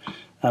Year 8,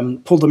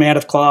 pulled them out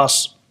of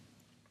class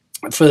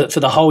for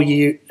the whole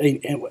year,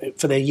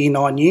 for their Year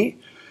 9 year,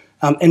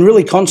 and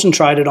really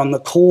concentrated on the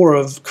core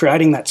of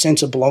creating that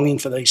sense of belonging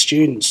for these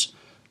students.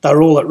 They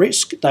were all at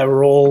risk. They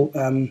were all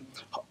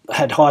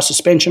had high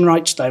suspension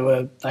rates.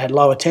 They had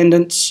low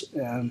attendance.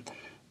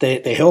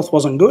 Their health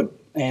wasn't good,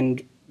 and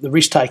the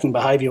risk-taking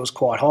behaviour was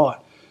quite high.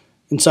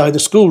 And so the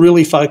school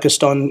really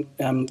focused on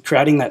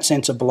creating that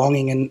sense of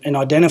belonging and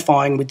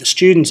identifying with the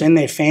students and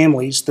their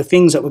families the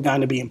things that were going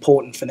to be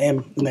important for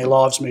them in their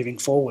lives moving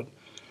forward.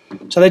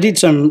 So they did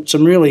some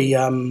really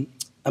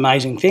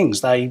amazing things.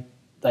 They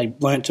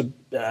learnt to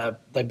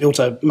they built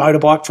a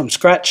motorbike from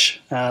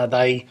scratch.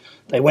 They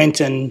went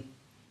and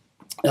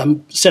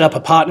set up a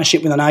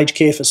partnership with an aged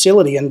care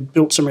facility and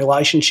built some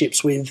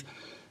relationships with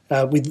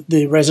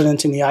the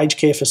residents in the aged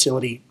care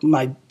facility,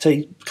 made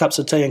cups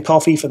of tea and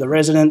coffee for the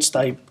residents.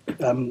 They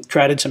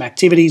created some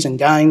activities and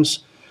games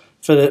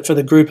for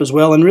the group as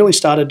well, and really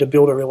started to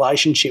build a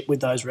relationship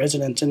with those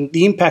residents. And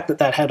the impact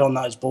that had on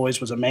those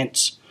boys was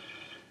immense.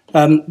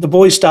 The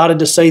boys started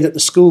to see that the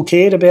school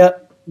cared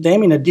about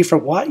them in a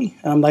different way.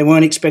 They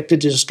weren't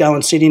expected to just go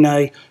and sit in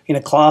a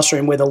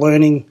classroom where the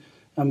learning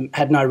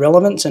had no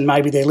relevance, and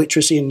maybe their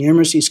literacy and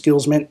numeracy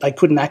skills meant they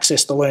couldn't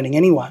access the learning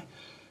anyway.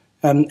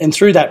 And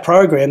through that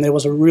program, there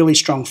was a really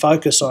strong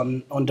focus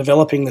on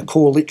developing the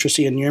core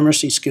literacy and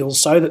numeracy skills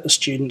so that the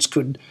students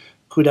could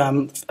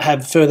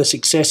have further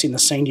success in the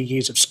senior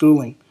years of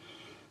schooling.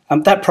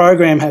 That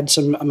program had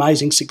some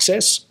amazing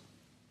success.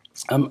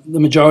 The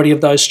majority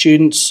of those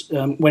students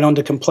went on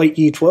to complete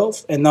Year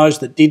 12, and those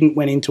that didn't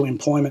went into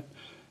employment.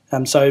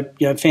 So,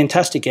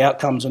 fantastic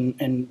outcomes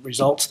and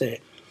results there.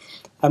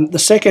 The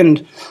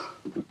second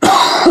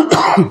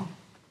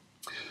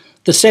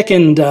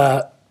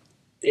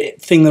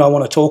thing that I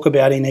want to talk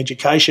about in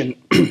education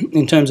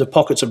in terms of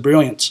pockets of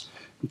brilliance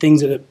and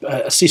things that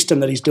a system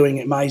that is doing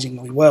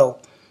amazingly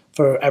well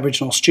for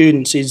Aboriginal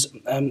students is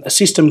a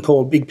system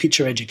called Big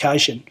Picture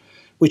Education,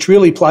 which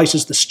really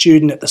places the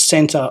student at the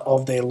centre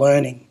of their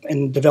learning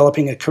and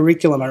developing a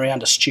curriculum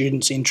around a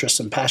student's interests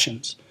and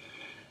passions.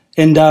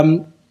 And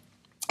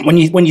when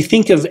you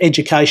think of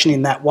education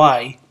in that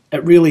way,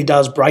 it really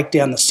does break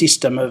down the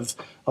system of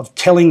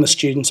telling the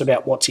students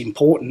about what's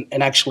important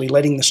and actually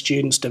letting the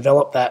students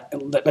develop that,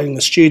 letting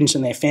the students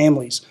and their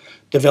families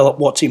develop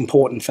what's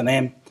important for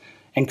them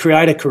and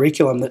create a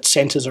curriculum that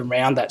centres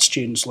around that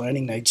student's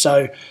learning needs.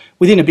 So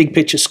within a big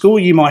picture school,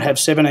 you might have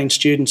 17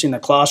 students in the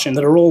classroom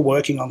that are all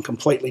working on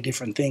completely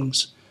different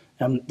things.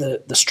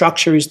 The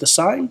structure is the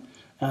same,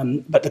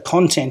 but the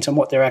content and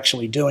what they're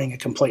actually doing are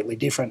completely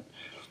different.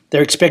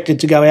 They're expected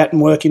to go out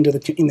and work in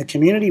the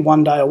community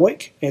one day a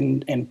week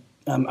and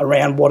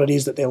around what it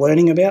is that they're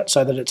learning about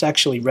so that it's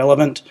actually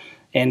relevant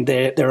and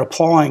they're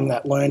applying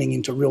that learning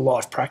into real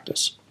life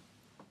practice.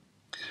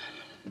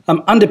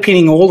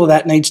 Underpinning all of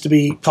that needs to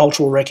be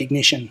cultural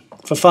recognition.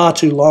 For far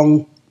too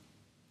long,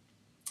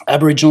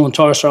 Aboriginal and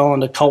Torres Strait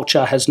Islander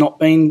culture has not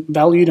been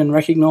valued and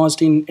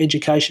recognised in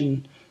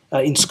education,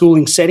 in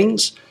schooling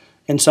settings,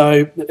 and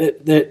so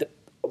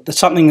that's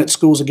something that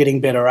schools are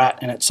getting better at,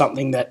 and it's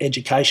something that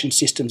education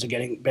systems are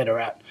getting better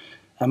at.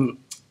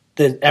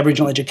 The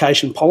Aboriginal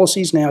education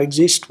policies now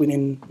exist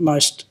within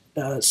most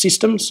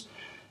systems,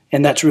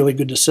 and that's really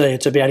good to see.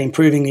 It's about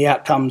improving the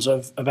outcomes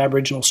of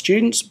Aboriginal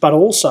students, but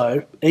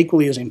also,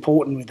 equally as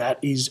important with that,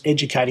 is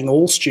educating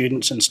all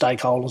students and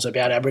stakeholders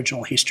about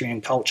Aboriginal history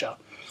and culture.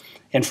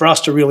 And for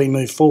us to really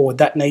move forward,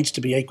 that needs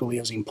to be equally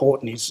as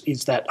important,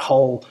 is that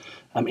whole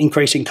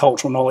increasing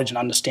cultural knowledge and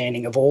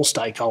understanding of all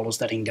stakeholders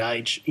that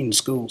engage in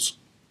schools.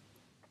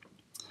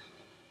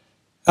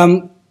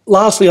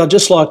 Lastly, I'd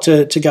just like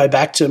to go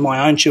back to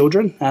my own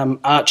children,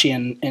 Archie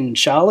and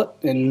Charlotte,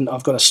 and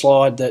I've got a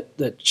slide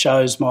that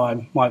shows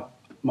my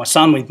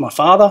son with my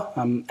father,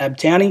 Ab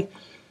Towney,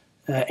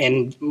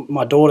 and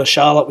my daughter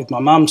Charlotte with my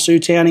mum, Sue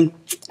Towney.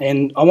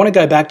 And I want to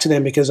go back to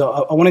them because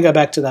I want to go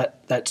back to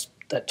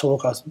that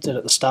talk I did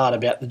at the start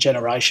about the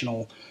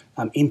generational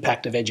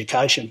impact of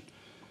education.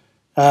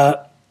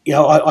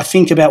 I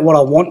think about what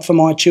I want for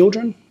my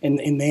children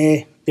in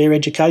their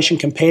education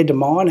compared to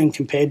mine and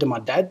compared to my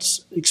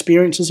dad's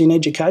experiences in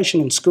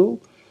education and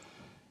school.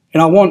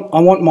 And I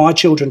want my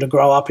children to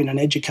grow up in an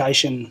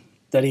education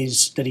that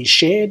is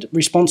shared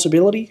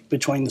responsibility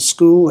between the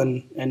school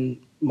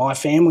and my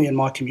family and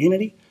my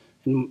community,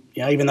 And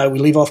even though we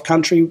live off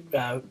country,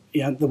 the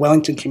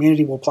Wellington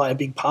community will play a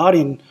big part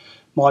in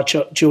my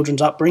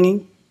children's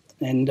upbringing,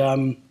 and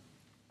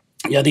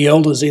the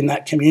elders in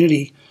that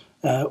community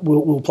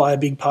will play a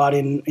big part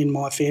in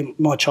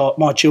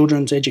my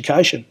children's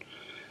education.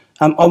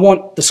 I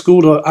want the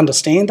school to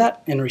understand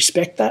that and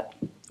respect that,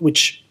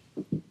 which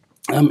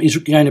is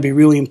going to be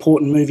really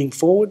important moving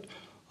forward.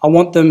 I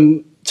want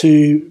them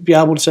to be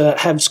able to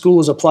have school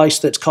as a place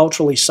that's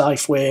culturally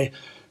safe, where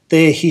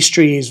their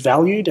history is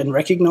valued and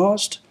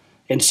recognised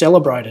and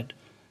celebrated.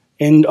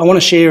 And I want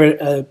to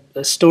share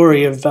a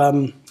story of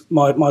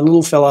my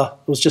little fella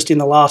was just in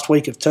the last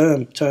week of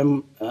term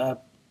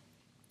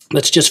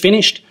that's just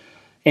finished,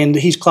 and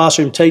his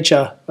classroom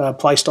teacher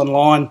placed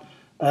online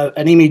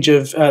an image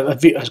of a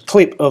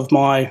clip of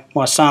my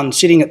son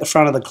sitting at the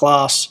front of the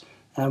class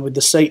with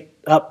the seat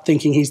up,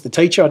 thinking he's the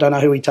teacher. I don't know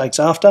who he takes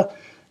after,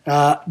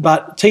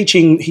 but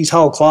teaching his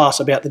whole class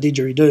about the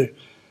didgeridoo.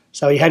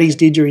 So he had his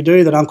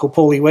didgeridoo that Uncle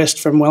Paulie West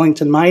from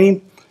Wellington made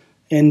him,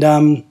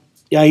 and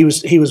he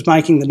was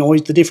making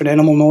the different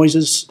animal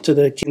noises to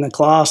the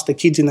class. The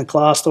kids in the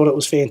class thought it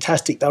was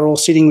fantastic. They were all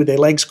sitting with their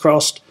legs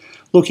crossed,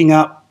 looking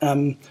up,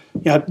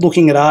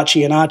 looking at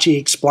Archie, and Archie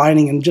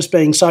explaining, and just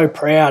being so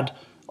proud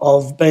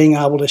of being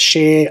able to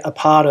share a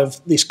part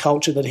of this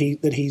culture that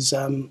he's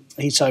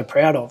so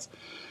proud of.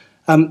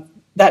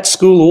 That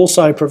school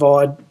also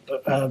provide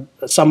an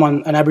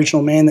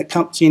Aboriginal man that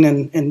comes in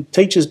and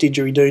teaches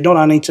didgeridoo, not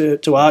only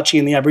to Archie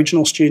and the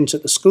Aboriginal students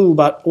at the school,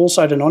 but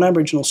also to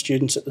non-Aboriginal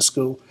students at the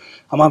school.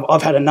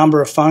 I've had a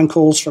number of phone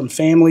calls from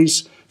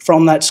families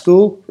from that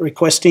school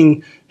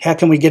requesting, how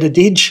can we get a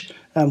didge?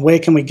 Where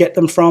can we get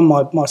them from?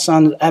 My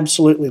son's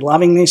absolutely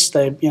loving this.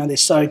 They're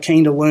so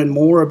keen to learn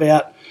more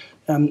about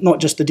not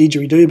just the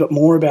didgeridoo, but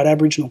more about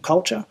Aboriginal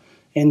culture.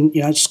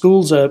 And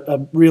schools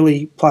are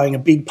really playing a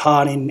big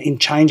part in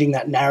changing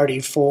that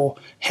narrative for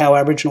how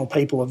Aboriginal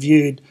people are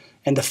viewed,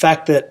 and the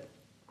fact that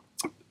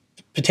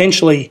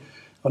definitely,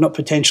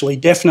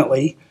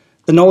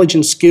 the knowledge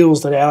and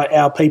skills that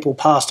our people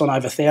passed on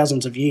over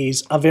thousands of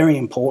years are very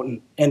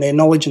important, and they're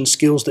knowledge and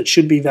skills that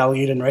should be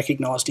valued and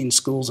recognised in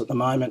schools at the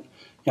moment.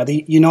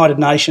 The United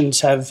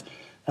Nations have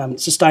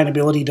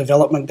sustainability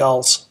development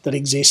goals that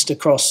exist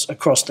across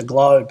the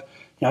globe.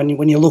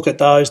 When you look at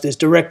those, there's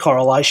direct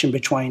correlation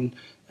between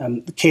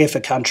the care for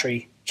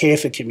country, care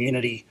for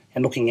community,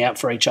 and looking out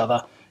for each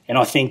other. And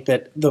I think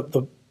that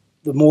the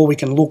more we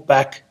can look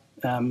back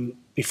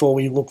before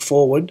we look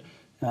forward,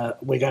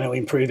 we're going to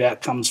improve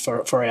outcomes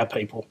for our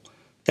people.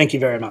 Thank you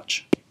very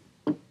much.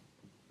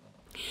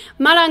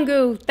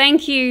 Marangu,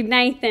 thank you,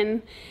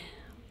 Nathan.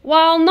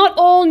 While not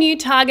all new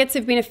targets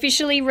have been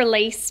officially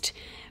released,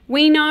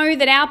 we know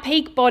that our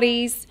peak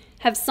bodies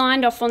have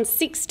signed off on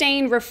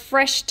 16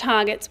 refreshed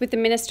targets with the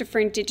Minister for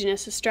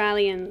Indigenous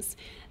Australians.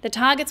 The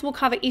targets will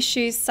cover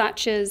issues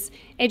such as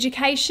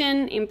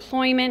education,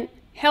 employment,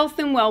 health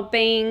and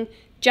well-being,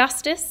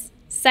 justice,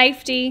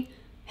 safety,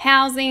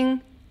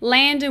 housing,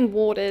 land and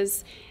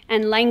waters,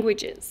 and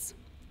languages.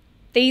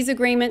 These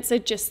agreements are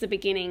just the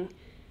beginning.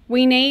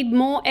 We need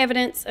more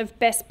evidence of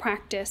best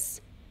practice,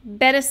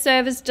 better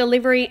service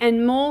delivery,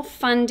 and more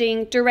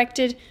funding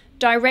directed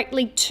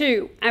directly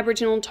to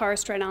Aboriginal and Torres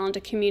Strait Islander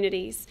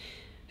communities,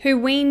 who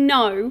we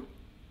know,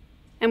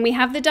 and we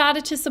have the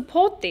data to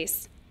support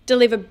this,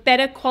 deliver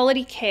better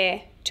quality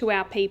care to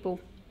our people.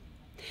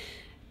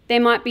 There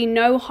might be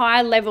no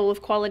higher level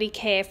of quality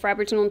care for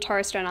Aboriginal and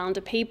Torres Strait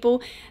Islander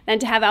people than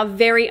to have our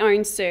very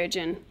own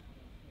surgeon.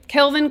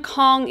 Kelvin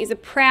Kong is a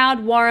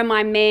proud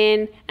Worimi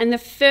man and the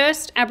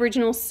first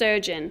Aboriginal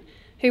surgeon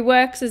who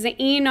works as an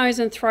ear, nose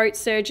and throat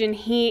surgeon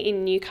here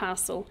in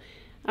Newcastle.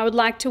 I would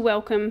like to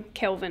welcome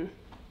Kelvin.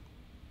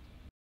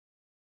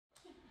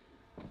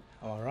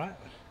 All right.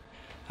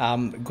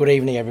 Good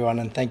evening, everyone,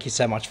 and thank you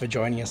so much for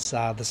joining us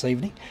this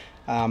evening.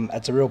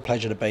 It's a real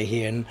pleasure to be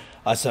here, and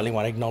I certainly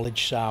want to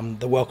acknowledge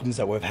the welcomes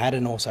that we've had,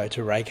 and also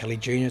to Ray Kelly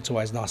Jr. It's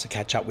always nice to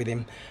catch up with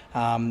him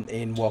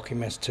in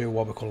welcoming us to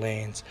Wabakal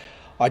lands.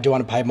 I do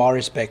want to pay my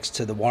respects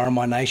to the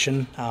Worimi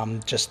Nation,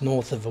 just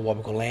north of the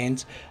Wabakal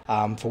lands,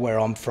 for where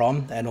I'm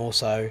from, and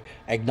also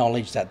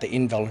acknowledge that the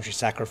involuntary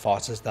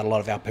sacrifices that a lot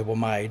of our people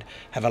made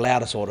have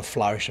allowed us all to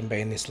flourish and be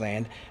in this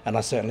land, and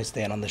I certainly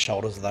stand on the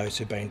shoulders of those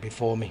who've been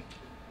before me.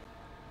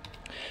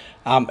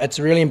 It's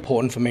really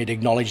important for me to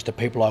acknowledge the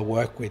people I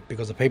work with,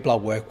 because the people I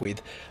work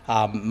with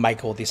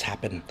make all this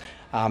happen.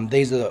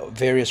 These are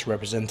various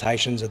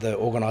representations of the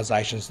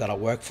organisations that I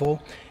work for,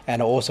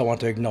 and I also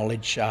want to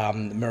acknowledge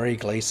Marie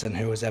Gleeson,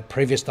 who is our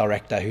previous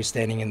director, who's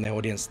standing in the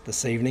audience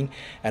this evening,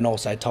 and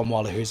also Tom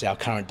Waller, who's our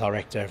current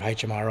director of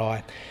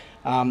HMRI.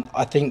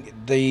 I think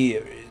the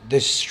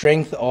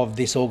strength of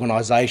this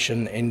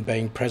organisation in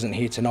being present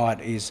here tonight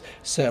is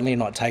certainly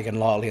not taken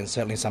lightly, and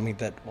certainly something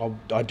that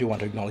I do want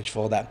to acknowledge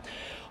for that.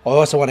 I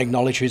also want to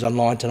acknowledge who's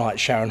online tonight,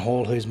 Sharon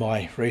Hall, who's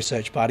my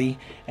research buddy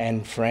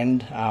and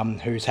friend,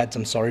 who's had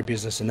some sorry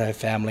business in her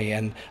family,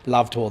 and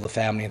love to all the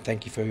family, and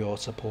thank you for your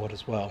support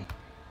as well.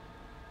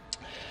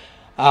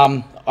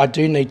 I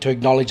do need to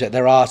acknowledge that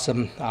there are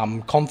some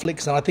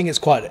conflicts, and I think it's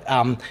quite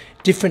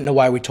different in the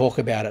way we talk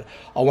about it.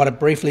 I want to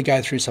briefly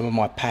go through some of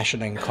my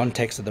passion and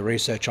context of the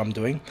research I'm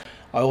doing.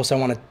 I also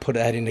want to put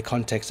that into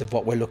context of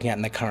what we're looking at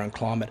in the current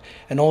climate.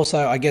 And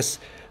also, I guess,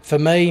 for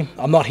me,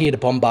 I'm not here to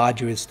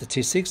bombard you with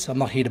statistics. I'm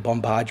not here to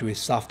bombard you with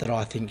stuff that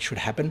I think should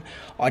happen.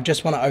 I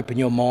just want to open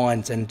your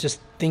minds and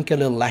just think a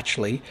little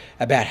laterally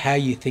about how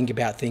you think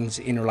about things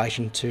in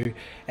relation to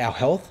our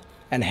health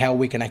and how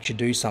we can actually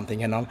do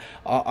something. And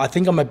I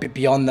think I'm a bit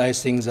beyond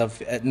those things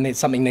of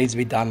something needs to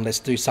be done, let's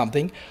do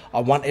something. I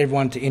want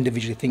everyone to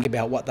individually think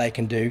about what they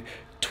can do.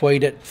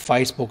 Tweet it,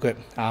 Facebook it,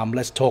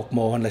 let's talk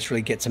more and let's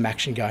really get some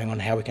action going on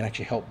how we can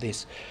actually help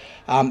this.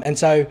 And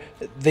so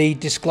the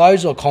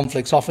disclosure or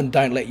conflicts often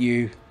don't let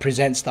you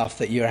present stuff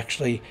that you're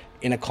actually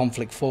in a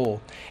conflict for.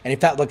 And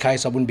if that were the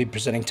case, I wouldn't be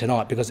presenting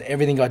tonight because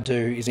everything I do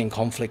is in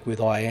conflict with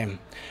IM.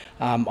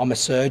 I'm a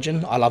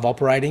surgeon, I love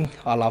operating,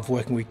 I love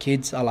working with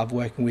kids, I love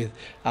working with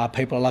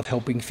people, I love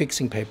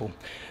fixing people.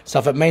 So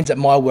if it means that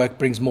my work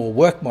brings more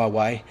work my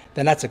way,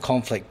 then that's a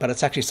conflict, but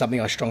it's actually something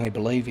I strongly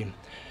believe in.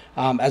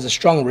 As a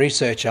strong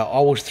researcher, I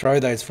will throw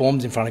those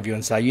forms in front of you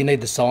and say, you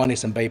need to sign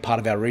this and be part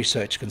of our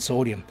research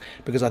consortium,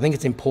 because I think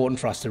it's important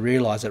for us to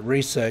realise that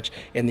research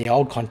in the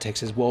old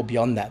context is well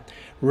beyond that.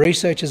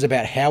 Research is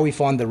about how we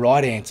find the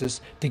right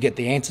answers to get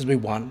the answers we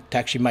want to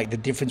actually make the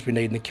difference we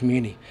need in the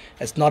community.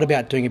 It's not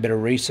about doing a bit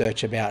of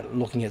research about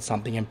looking at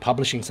something and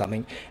publishing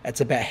something.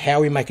 It's about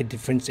how we make a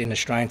difference in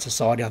Australian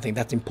society. I think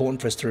that's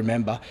important for us to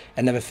remember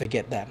and never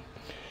forget that.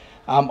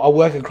 I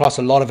work across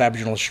a lot of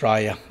Aboriginal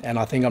Australia, and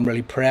I think I'm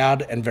really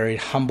proud and very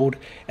humbled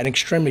and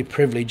extremely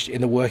privileged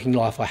in the working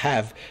life I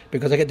have,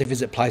 because I get to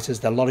visit places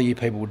that a lot of you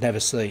people would never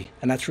see.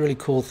 And that's a really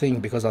cool thing,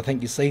 because I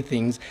think you see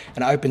things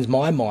and it opens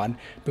my mind,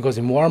 because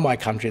in Worimi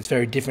country it's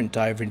very different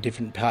to over in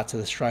different parts of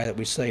Australia that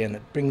we see, and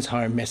it brings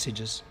home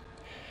messages.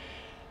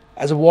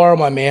 As a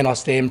Worimi man, I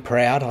stand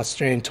proud, I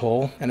stand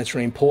tall, and it's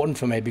really important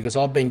for me because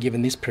I've been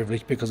given this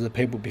privilege because of the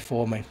people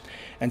before me.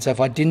 And so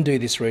if I didn't do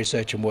this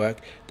research and work,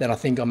 then I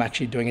think I'm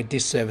actually doing a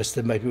disservice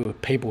to maybe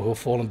people who have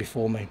fallen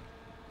before me.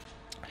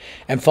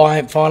 And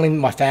finally,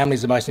 my family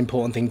is the most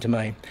important thing to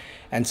me.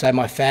 And so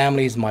my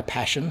family is my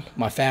passion.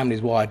 My family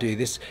is why I do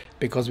this,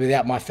 because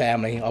without my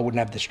family, I wouldn't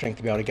have the strength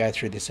to be able to go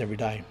through this every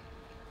day.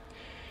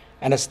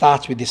 And it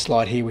starts with this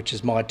slide here, which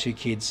is my 2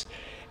 kids.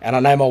 And I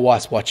know my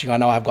wife's watching. I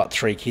know I've got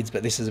 3 kids,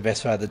 but this is the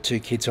best photo of the 2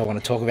 kids who I want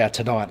to talk about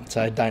tonight,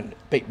 so don't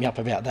beat me up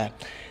about that.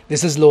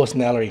 This is Lewis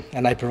and Ellery,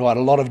 and they provide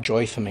a lot of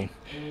joy for me.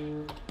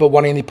 But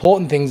one of the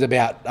important things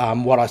about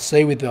what I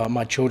see with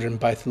my children,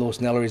 both Lewis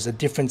and Ellery, is the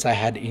difference they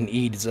had in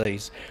ear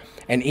disease.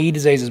 And ear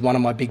disease is one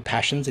of my big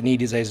passions, and ear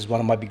disease is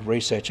one of my big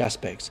research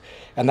aspects.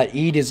 And that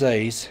ear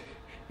disease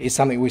is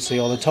something we see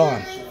all the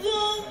time.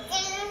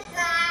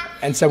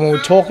 And so when we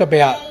talk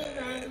about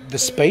the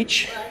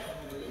speech,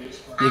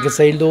 you can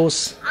see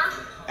Lewis,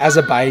 as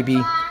a baby,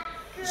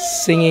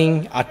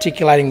 singing,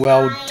 articulating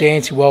well,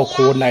 dancing well,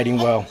 coordinating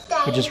well,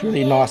 which is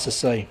really nice to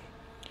see.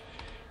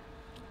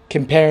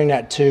 Comparing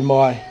that to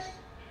my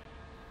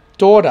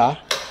daughter,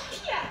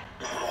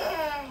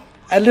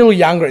 a little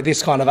younger at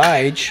this kind of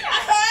age,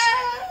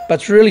 but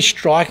it's really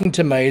striking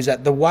to me is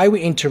that the way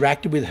we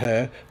interacted with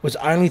her was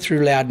only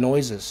through loud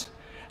noises.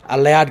 A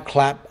loud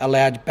clap, a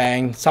loud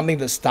bang, something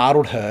that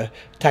startled her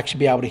to actually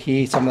be able to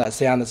hear some of that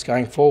sound that's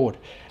going forward.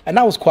 And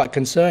that was quite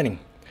concerning.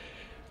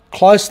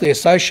 Closely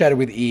associated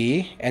with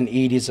ear and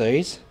ear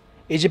disease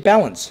is your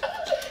balance.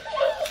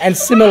 And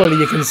similarly,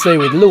 you can see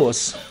with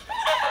Lewis,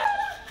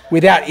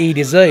 without ear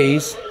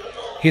disease,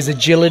 his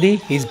agility,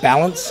 his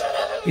balance,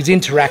 his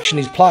interaction,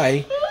 his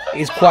play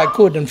is quite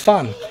good and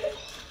fun.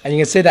 And you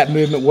can see that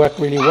movement work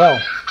really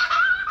well.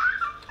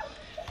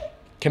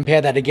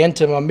 Compare that again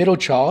to my middle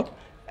child,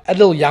 a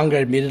little younger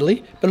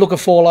admittedly, but look, a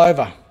fall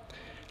over.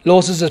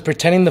 Lewis is just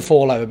pretending to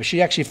fall over, but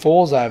she actually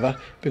falls over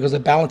because the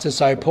balance is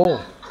so poor.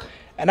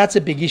 And that's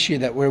a big issue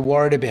that we're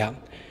worried about.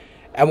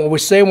 And what we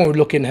see when we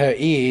look in her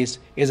ears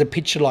is a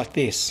picture like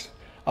this,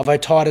 of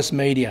otitis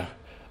media,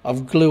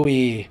 of glue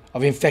ear,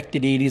 of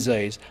infected ear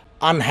disease,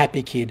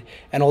 unhappy kid.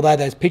 And although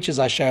those pictures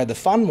I show are the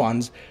fun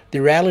ones, the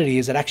reality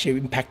is it actually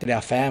impacted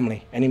our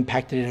family, and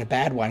impacted in a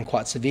bad way, in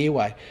quite a severe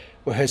way,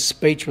 where her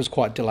speech was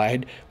quite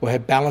delayed, where her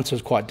balance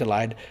was quite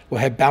delayed,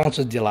 where her balance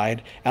was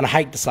delayed. And I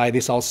hate to say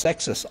this, I was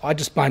sexist. I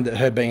just blamed it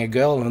her being a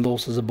girl and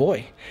Lewis as a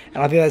boy. And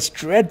I think that's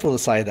dreadful to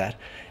say that.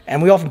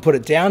 And we often put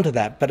it down to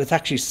that, but it's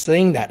actually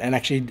seeing that and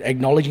actually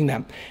acknowledging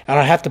that. And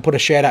I have to put a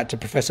shout out to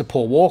Professor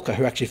Paul Walker,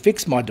 who actually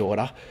fixed my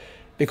daughter,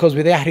 because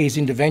without his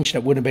intervention,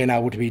 it wouldn't have been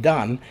able to be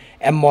done.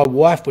 And my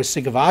wife was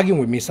sick of arguing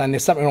with me, saying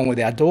there's something wrong with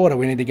our daughter,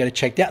 we need to get her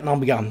checked out. And I'll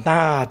be going,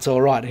 nah, it's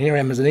all right. Here I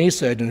am as an ear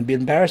surgeon and a bit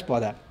embarrassed by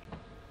that.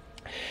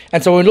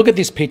 And so when we look at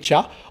this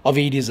picture of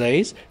ear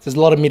disease, there's a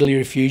lot of middle ear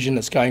effusion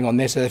that's going on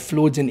there, so the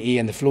fluid's in the ear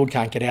and the fluid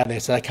can't get out there,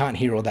 so they can't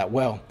hear all that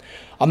well.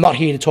 I'm not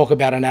here to talk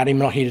about anatomy, I'm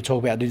not here to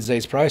talk about the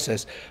disease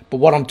process, but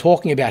what I'm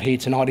talking about here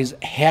tonight is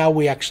how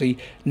we actually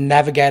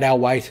navigate our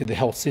way through the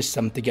health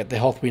system to get the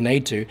health we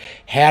need to.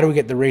 How do we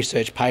get the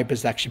research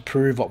papers to actually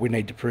prove what we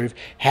need to prove?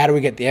 How do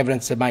we get the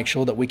evidence to make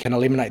sure that we can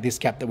eliminate this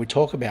gap that we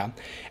talk about?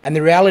 And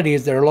the reality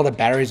is there are a lot of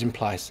barriers in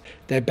place.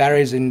 There are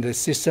barriers in the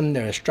system,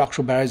 there are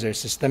structural barriers, there are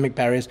systemic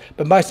barriers,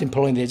 but most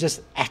importantly, there's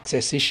just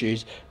access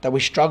issues that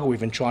we struggle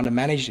with in trying to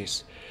manage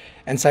this.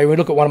 And so we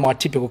look at one of my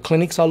typical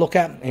clinics I look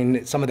at,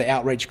 in some of the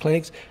outreach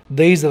clinics,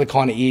 these are the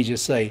kind of ears you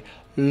see.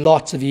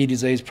 Lots of ear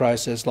disease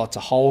process, lots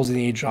of holes in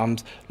the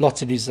eardrums,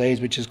 lots of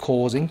disease which is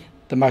causing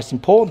the most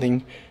important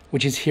thing,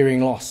 which is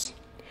hearing loss.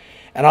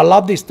 And I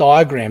love this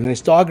diagram, and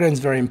this diagram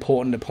is very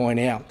important to point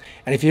out.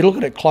 And if you look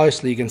at it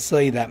closely, you can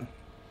see that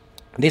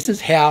this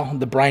is how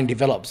the brain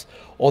develops,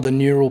 or the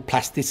neural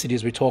plasticity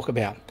as we talk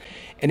about.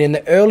 And in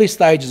the early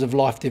stages of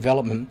life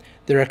development,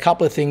 there are a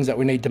couple of things that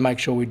we need to make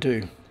sure we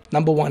do.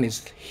 Number one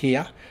is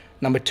hear,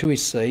 number two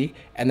is see,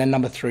 and then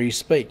number three is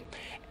speak.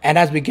 And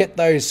as we get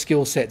those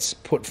skill sets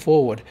put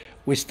forward,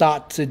 we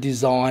start to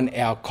design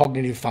our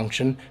cognitive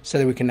function so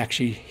that we can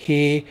actually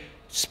hear,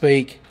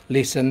 speak,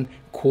 listen,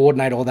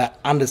 coordinate all that,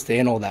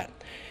 understand all that.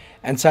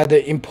 And so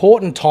the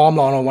important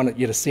timeline I want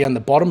you to see on the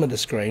bottom of the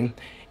screen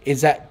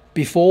is that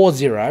before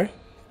 0,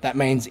 that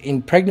means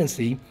in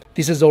pregnancy,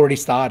 this is already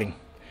starting.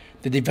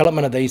 The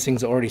development of these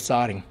things are already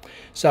starting.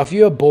 So if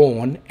you're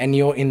born and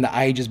you're in the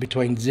ages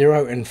between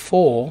 0 and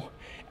 4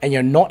 and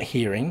you're not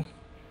hearing,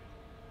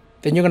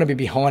 then you're going to be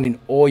behind in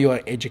all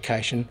your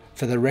education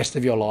for the rest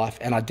of your life,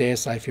 and I dare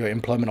say for your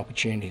employment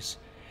opportunities.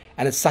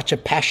 And it's such a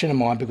passion of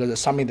mine because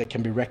it's something that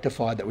can be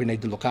rectified that we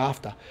need to look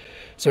after.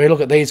 So we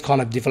look at these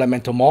kind of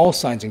developmental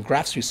milestones and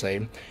graphs we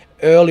see.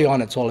 Early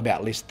on, it's all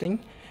about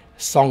listening,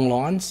 song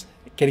lines,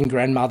 getting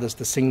grandmothers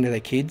to sing to their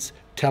kids,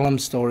 tell them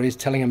stories,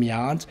 telling them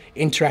yarns,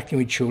 interacting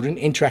with children,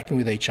 interacting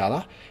with each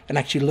other, and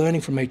actually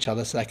learning from each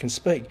other so they can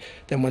speak.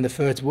 Then when the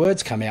first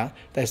words come out,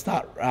 they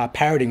start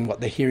parroting what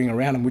they're hearing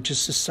around them, which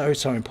is just so,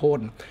 so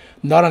important.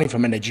 Not only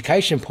from an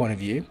education point of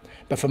view,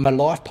 but from a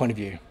life point of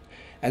view.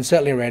 And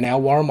certainly around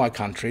our Worimi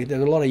country,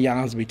 there's a lot of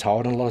yarns to be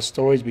told and a lot of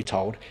stories to be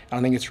told. And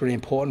I think it's really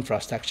important for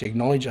us to actually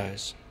acknowledge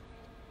those.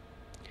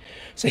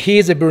 So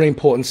here's a really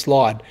important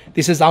slide.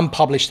 This is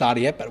unpublished data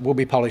yet, but will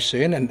be published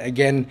soon. And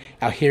again,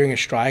 our Hearing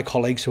Australia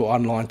colleagues who are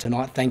online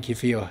tonight, thank you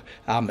for your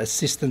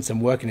assistance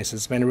and work in this.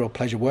 It's been a real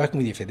pleasure working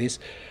with you for this.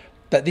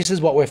 But this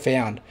is what we've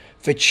found.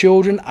 For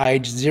children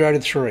aged 0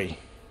 to 3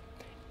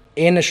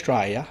 in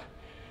Australia,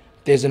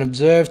 there's an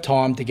observed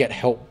time to get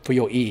help for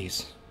your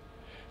ears.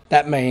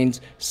 That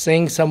means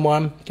seeing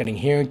someone, getting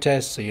hearing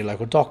tests, seeing your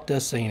local doctor,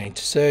 seeing an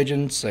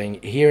surgeon,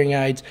 seeing hearing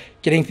aids,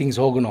 getting things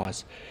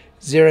organised.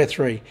 0 to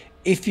 3.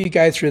 If you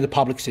go through the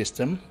public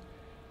system,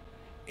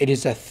 it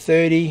is a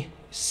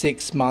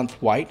 36-month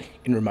wait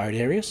in remote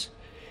areas.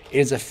 It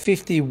is a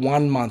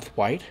 51-month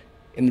wait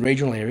in the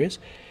regional areas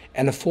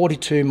and a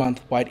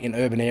 42-month wait in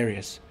urban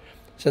areas.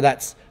 So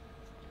that's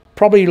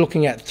probably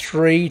looking at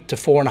 3 to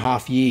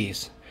 4.5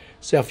 years.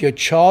 So if your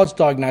child's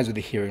diagnosed with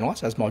a hearing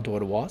loss, as my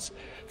daughter was,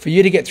 for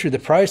you to get through the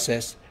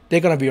process, they're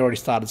going to be already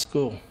started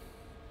school.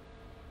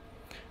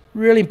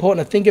 Really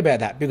important to think about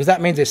that, because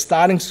that means they're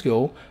starting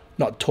school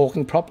not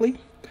talking properly,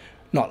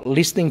 not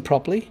listening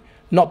properly,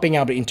 not being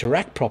able to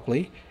interact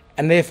properly,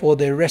 and therefore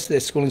the rest of their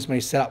schooling is going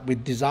to be set up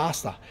with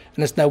disaster.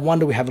 And it's no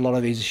wonder we have a lot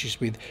of these issues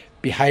with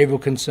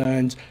behavioural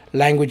concerns,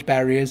 language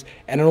barriers,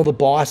 and all the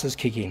biases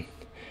kick in.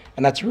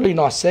 And that's a really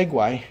nice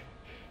segue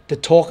to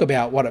talk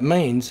about what it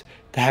means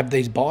to have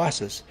these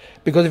biases.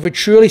 Because if we're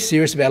truly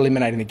serious about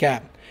eliminating the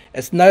gap,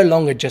 it's no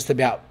longer just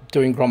about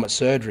doing grommet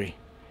surgery.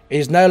 It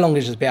is no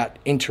longer just about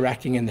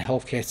interacting in the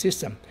healthcare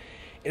system.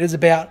 It is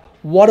about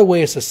what are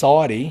we as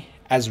society,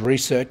 as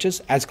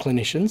researchers, as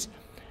clinicians,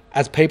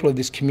 as people of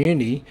this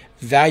community,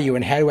 value,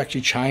 and how to actually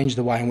change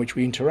the way in which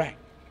we interact.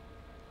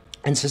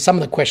 And so some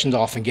of the questions I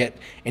often get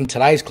in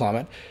today's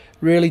climate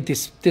really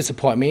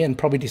disappoint me and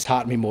probably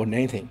dishearten me more than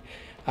anything.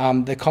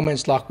 The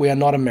comments like, we are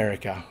not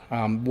America.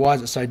 Why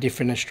is it so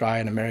different in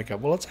Australia and America?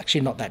 Well, it's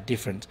actually not that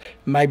different.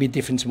 Maybe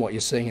different from what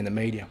you're seeing in the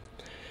media.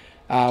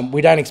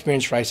 We don't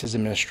experience racism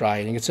in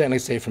Australia. You can certainly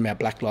see from our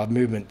Black Lives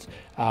Movement,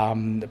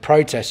 the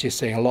protests, you're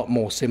seeing a lot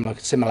more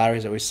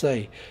similarities that we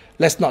see.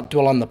 Let's not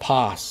dwell on the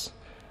past.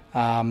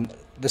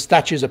 The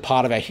statues are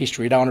part of our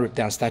history. We don't want to rip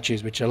down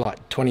statues which are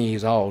like 20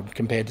 years old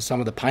compared to some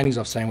of the paintings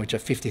I've seen which are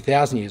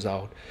 50,000 years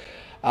old.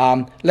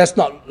 Let's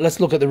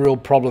look at the real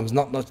problems.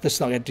 Let's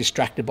not get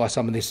distracted by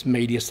some of this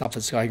media stuff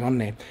that's going on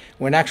there.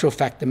 When in actual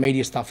fact, the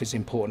media stuff is an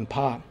important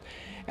part.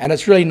 And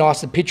it's really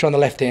nice. The picture on the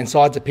left-hand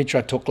side is a picture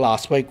I took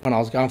last week when I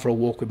was going for a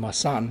walk with my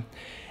son.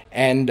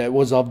 And it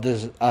was of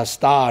the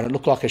star, and it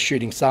looked like a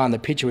shooting star in the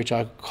picture, which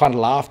I kind of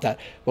laughed at.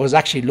 It was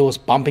actually Lewis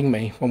bumping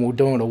me when we were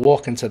doing a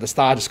walk, and so the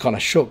star just kind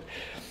of shook.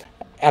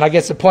 And I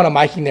guess the point I'm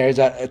making there is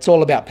that it's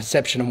all about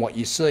perception and what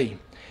you see.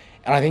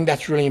 And I think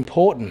that's really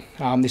important.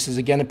 This is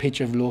again a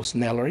picture of Lewis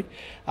and Ellery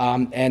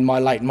and my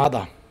late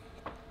mother.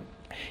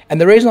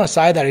 And the reason I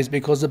say that is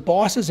because the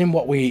biases in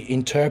what we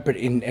interpret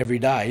in every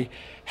day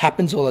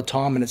happens all the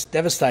time, and it's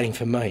devastating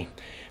for me.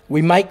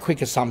 We make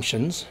quick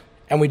assumptions,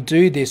 and we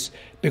do this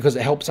because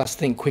it helps us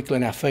think quickly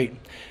on our feet.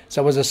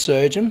 So as a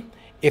surgeon,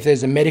 if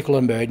there's a medical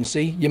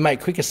emergency, you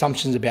make quick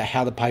assumptions about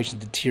how the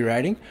patient's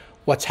deteriorating,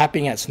 what's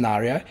happening in that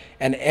scenario,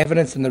 and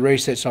evidence in the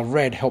research I've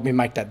read help me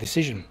make that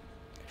decision.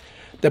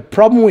 The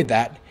problem with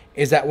that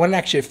is that when it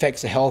actually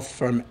affects the health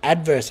from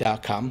adverse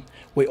outcome,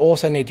 we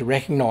also need to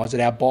recognise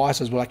that our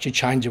biases will actually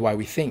change the way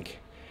we think.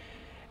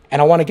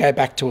 And I want to go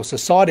back to a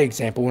society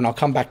example, and I'll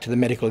come back to the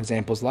medical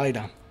examples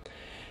later.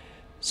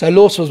 So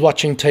Lewis was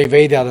watching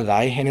TV the other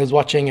day, and he was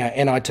watching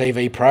an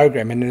NITV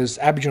program, and there was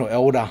an Aboriginal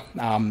elder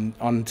on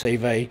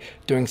TV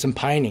doing some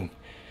painting.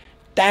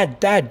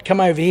 Dad, come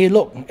over here,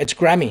 look, it's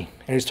Grammy.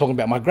 And he was talking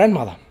about my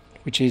grandmother,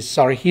 which is,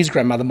 sorry, his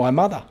grandmother, my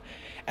mother.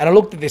 And I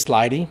looked at this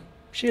lady,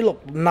 she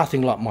looked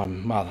nothing like my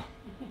mother,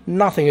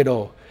 nothing at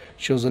all.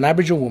 She was an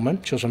Aboriginal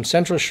woman, she was from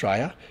Central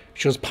Australia,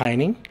 she was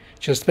painting,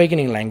 she was speaking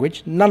in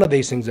language. None of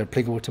these things are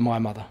applicable to my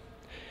mother.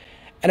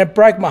 And it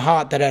broke my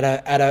heart that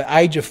at an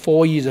age of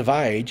 4 years of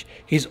age,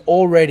 he's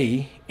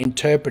already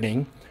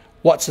interpreting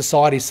what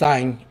society's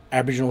saying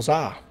Aboriginals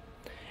are.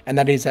 And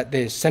that is that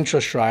they're Central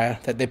Australia,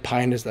 that they're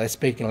painters, that they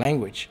speak in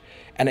language.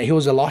 And that he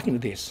was a liking to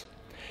this.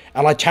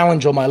 And I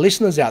challenge all my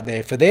listeners out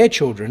there, for their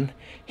children,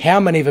 how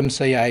many of them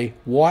see a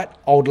white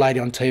old lady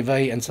on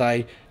TV and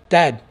say,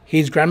 Dad,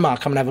 here's Grandma,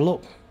 come and have a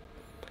look?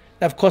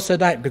 Now, of course they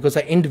don't, because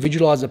they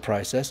individualise the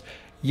process.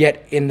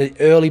 Yet in the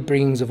early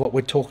bringings of what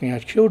we're talking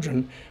about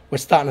children, we're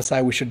starting to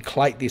say we should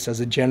collate this as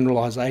a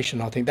generalisation.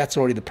 I think that's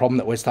already the problem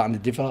that we're starting to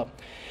develop.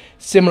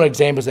 Similar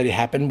examples that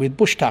happened with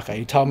bush tucker.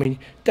 He told me,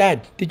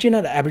 Dad, did you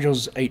know that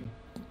Aboriginals eat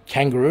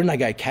kangaroo and they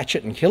go catch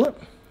it and kill it?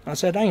 I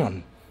said, hang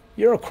on,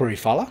 you're a Koori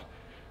fella.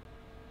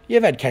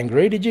 You've had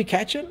kangaroo, did you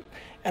catch it?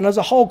 And there's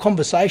a whole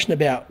conversation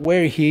about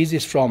where he hears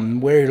this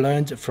from, where he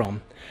learns it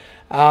from.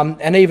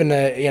 And even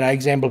an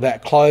example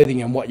about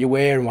clothing and what you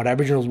wear and what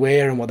Aboriginals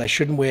wear and what they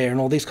shouldn't wear and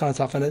all this kind of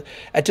stuff. And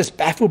it just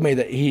baffled me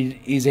that he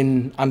is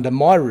under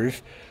my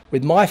roof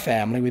with my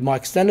family, with my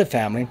extended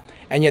family,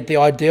 and yet the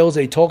ideals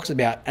that he talks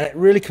about, and it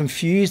really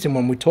confused him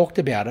when we talked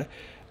about it,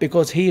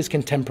 because he is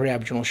contemporary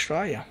Aboriginal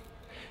Australia.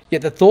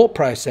 Yet the thought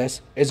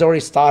process has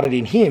already started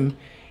in him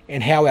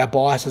and how our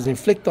biases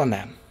inflict on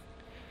that.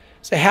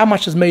 So how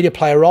much does media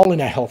play a role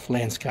in our health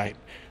landscape?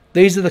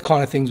 These are the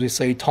kind of things we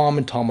see time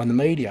and time on the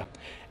media.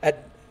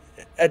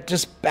 It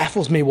just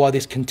baffles me why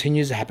this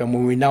continues to happen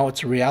when we know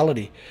it's a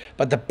reality.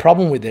 But the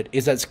problem with it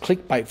is that it's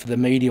clickbait for the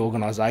media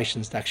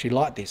organisations to actually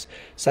like this.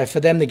 So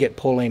for them to get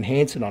Pauline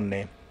Hanson on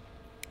there,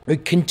 who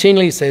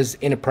continually says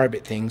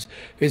inappropriate things,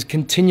 who's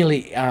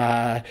continually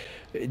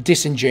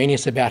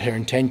disingenuous about her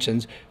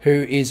intentions,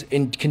 who is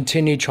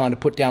continually trying to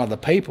put down other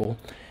people,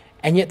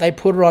 and yet they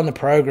put her on the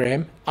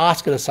program,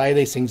 ask her to say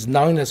these things,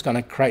 knowing that's going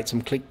to create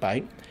some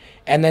clickbait,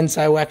 and then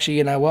say, well, actually,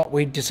 you know what,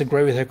 we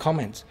disagree with her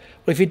comments.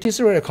 Well, if you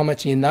disagree with her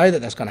comments and you know that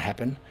that's going to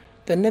happen,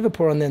 then never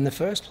put her on there in the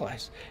first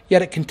place.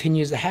 Yet it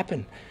continues to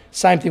happen.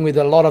 Same thing with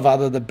a lot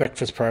of the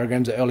breakfast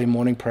programs, the early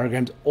morning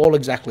programs, all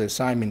exactly the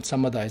same in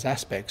some of those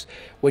aspects,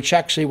 which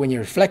actually, when you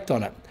reflect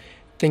on it,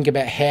 think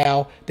about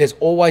how there's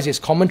always this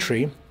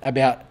commentary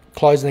about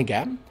closing the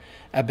gap,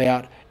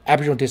 about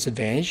Aboriginal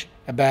disadvantage,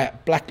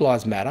 about Black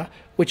Lives Matter,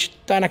 which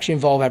don't actually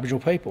involve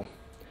Aboriginal people.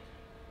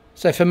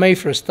 So for me,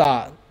 for a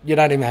start, you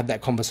don't even have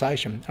that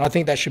conversation. And I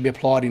think that should be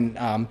applied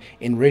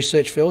in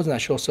research fields, and that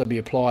should also be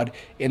applied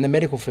in the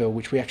medical field,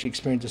 which we actually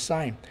experience the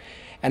same.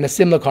 And a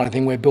similar kind of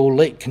thing where Bill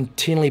Leak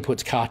continually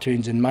puts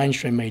cartoons in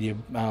mainstream media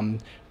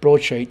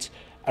broadsheets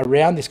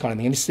around this kind of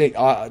thing.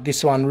 And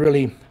this one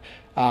really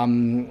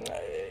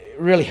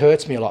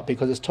hurts me a lot,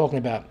 because it's talking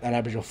about an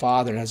Aboriginal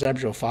father, and as an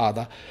Aboriginal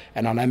father,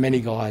 and I know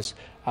many guys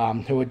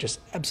who are just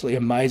absolutely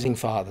amazing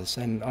fathers,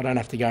 and I don't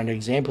have to go into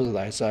examples of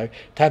those. So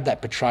to have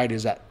that portrayed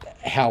as that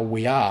how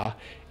we are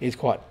is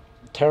quite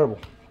terrible.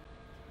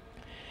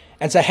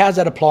 And so how's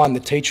that apply in the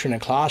teacher in a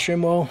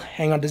classroom? Well,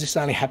 hang on, does this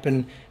only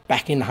happen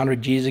back in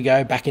 100 years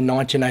ago, back in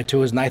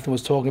 1902, as Nathan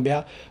was talking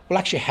about? Well,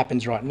 actually it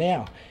happens right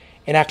now.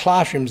 In our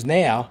classrooms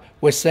now,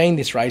 we're seeing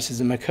this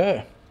racism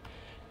occur.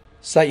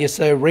 So you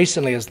see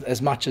recently,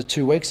 as much as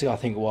 2 weeks ago, I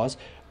think it was,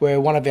 where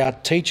one of our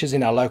teachers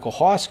in our local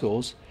high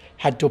schools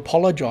had to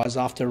apologise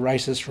after a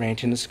racist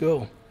rant in the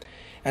school.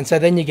 And so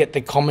then you get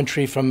the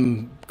commentary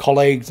from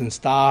colleagues and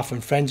staff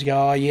and friends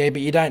go, oh yeah,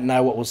 but you don't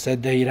know what was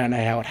said there, you don't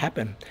know how it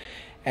happened.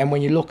 And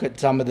when you look at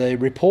some of the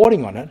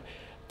reporting on it,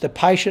 the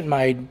patient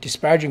made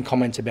disparaging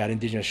comments about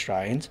Indigenous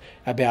Australians,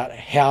 about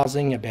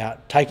housing,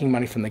 about taking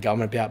money from the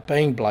government, about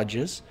being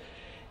bludgers.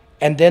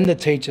 And then the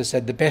teacher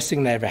said the best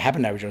thing that ever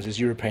happened to Aboriginals is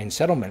European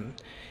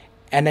settlement.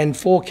 And then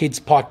 4 kids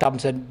piped up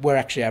and said, we're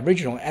actually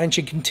Aboriginal. And then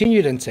she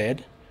continued and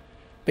said,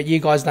 but you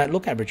guys don't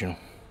look Aboriginal.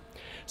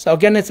 So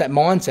again, it's that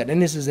mindset,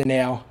 and this is in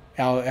our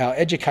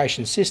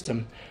education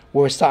system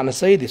where we're starting to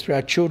see this, where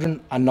our children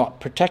are not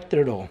protected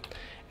at all.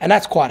 And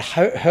that's quite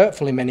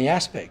hurtful in many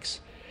aspects.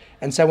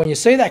 And so when you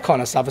see that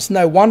kind of stuff, it's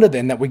no wonder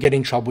then that we get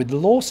in trouble with the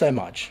law so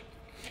much.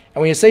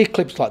 And when you see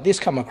clips like this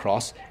come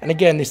across, and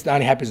again, this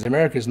only happens in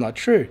America, it's not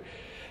true.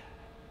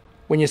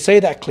 When you see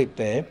that clip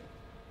there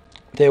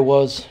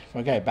was, if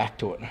I go back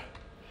to it,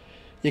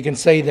 you can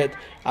see that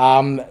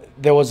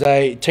there was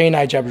a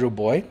teenage Aboriginal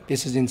boy,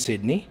 this is in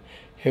Sydney,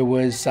 who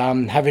was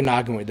having an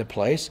argument with the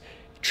police,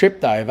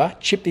 tripped over,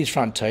 chipped his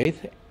front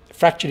teeth,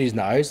 fractured his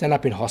nose, ended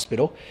up in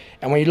hospital.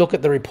 And when you look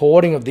at the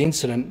reporting of the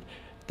incident,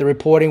 the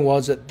reporting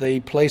was that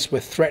the police were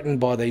threatened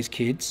by these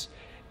kids,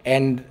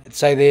 and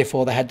so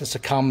therefore they had to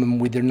succumb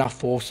with enough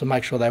force to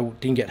make sure they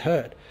didn't get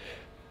hurt.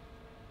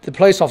 The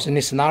police officer in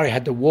this scenario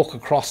had to walk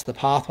across the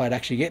pathway to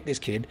actually get this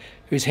kid,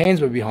 whose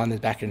hands were behind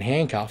his back and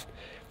handcuffed,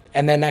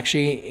 and then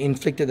actually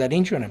inflicted that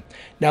injury on him.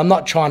 Now, I'm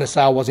not trying to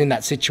say I was in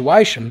that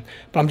situation,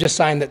 but I'm just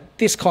saying that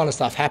this kind of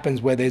stuff happens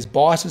where there's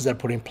biases that are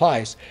put in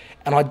place,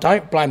 and I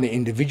don't blame the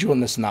individual in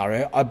the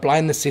scenario, I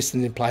blame the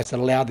systems in place that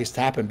allow this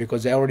to happen,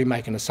 because they're already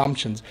making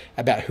assumptions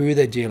about who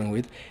they're dealing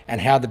with and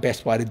how the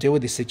best way to deal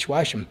with this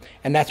situation,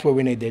 and that's where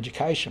we need the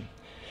education.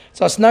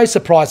 So it's no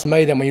surprise to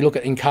me then when you look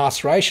at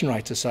incarceration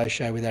rates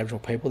associated with Aboriginal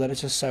people that it's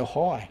just so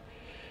high.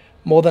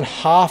 More than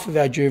half of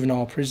our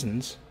juvenile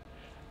prisons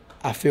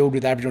are filled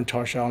with Aboriginal and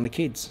Torres Strait Islander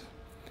kids.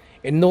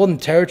 In Northern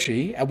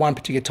Territory, at one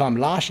particular time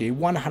last year,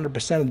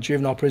 100% of the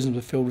juvenile prisons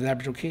were filled with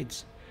Aboriginal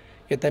kids.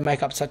 Yet they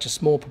make up such a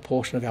small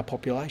proportion of our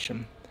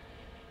population.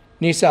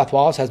 New South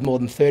Wales has more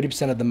than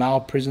 30% of the male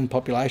prison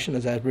population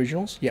as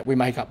Aboriginals, yet we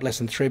make up less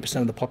than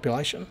 3% of the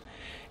population.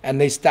 And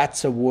these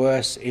stats are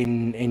worse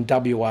in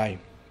WA.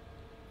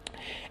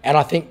 And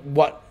I think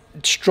what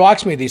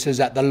strikes me with this is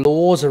that the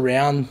laws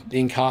around the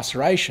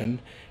incarceration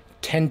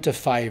tend to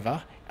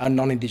favour our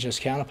non-Indigenous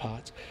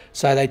counterparts.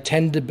 So they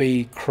tend to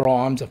be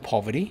crimes of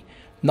poverty,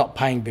 not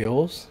paying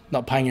bills,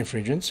 not paying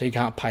infringements, so you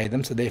can't pay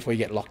them, so therefore you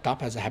get locked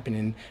up, as it happened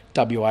in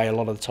WA a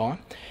lot of the time.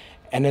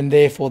 And then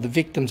therefore the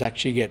victims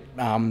actually get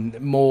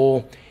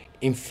more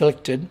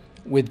inflicted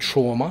with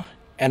trauma,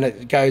 and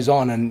it goes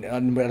on, and I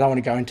don't want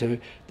to go into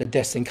the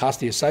deaths in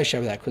custody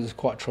associated with that because it's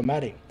quite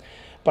traumatic.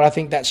 But I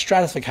think that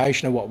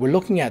stratification of what we're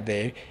looking at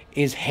there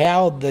is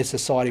how the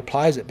society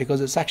plays it,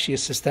 because it's actually a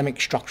systemic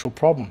structural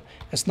problem.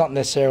 It's not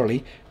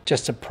necessarily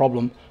just a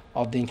problem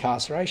of the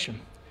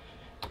incarceration.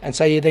 And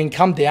so you then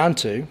come down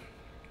to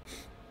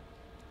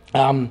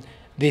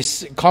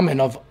this comment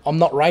of, I'm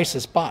not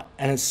racist, but,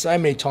 and it's so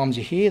many times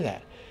you hear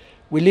that.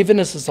 We live in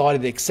a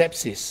society that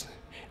accepts this.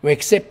 We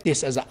accept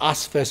this as a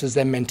us versus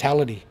them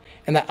mentality.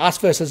 And that us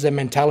versus them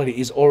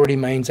mentality already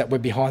means that we're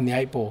behind the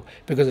 8 ball,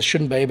 because it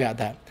shouldn't be about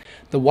that.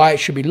 The way it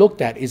should be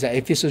looked at is that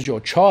if this is your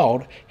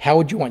child, how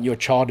would you want your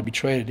child to be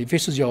treated? If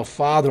this is your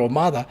father or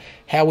mother,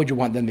 how would you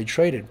want them to be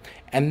treated?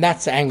 And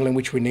that's the angle in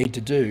which we need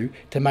to do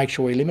to make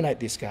sure we eliminate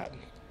this gap.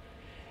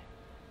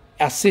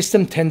 Our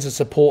system tends to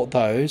support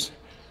those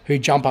who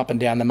jump up and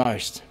down the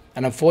most.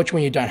 And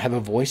unfortunately, you don't have a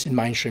voice in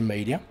mainstream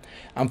media.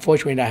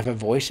 Unfortunately, you don't have a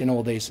voice in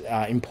all these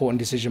important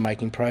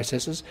decision-making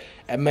processes.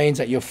 It means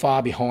that you're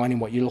far behind in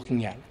what you're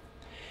looking at.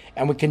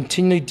 And we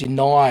continually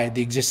deny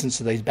the existence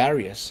of these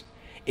barriers.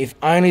 If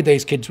only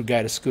these kids would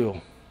go to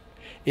school.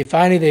 If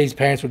only these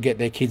parents would get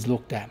their kids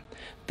looked at.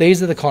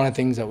 These are the kind of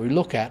things that we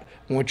look at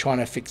when we're trying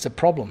to fix a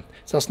problem.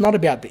 So it's not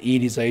about the ear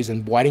disease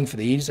and waiting for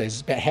the ear disease.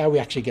 It's about how we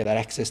actually get that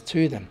access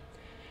to them.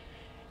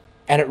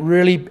 And it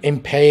really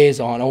imparts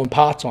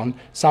on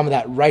some of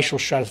that racial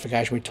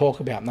stratification we talk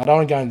about. And I don't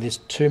want to go into this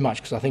too much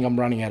because I think I'm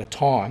running out of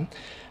time.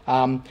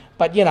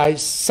 But, you know,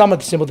 some of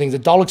the simple things, the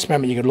doll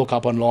experiment you can look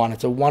up online.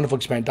 It's a wonderful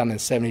experiment done in the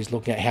 70s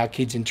looking at how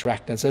kids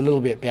interact. And it's a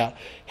little bit about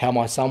how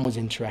my son was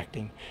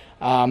interacting.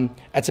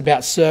 It's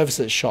about service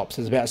at shops.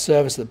 It's about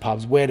service at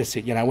pubs, where to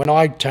sit. You know, when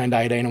I turned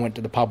 18 and went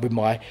to the pub with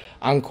my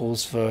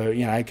uncles for,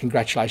 you know,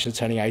 congratulations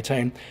turning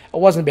 18, it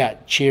wasn't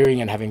about cheering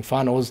and having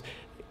fun. It was,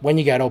 when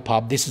you go to a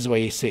pub, this is where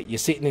you sit. You're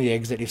sitting in the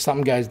exit. If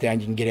something goes down,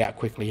 you can get out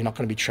quickly. You're not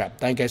going to be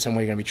trapped. Don't go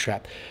somewhere you're going to be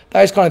trapped.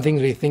 Those kind of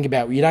things we think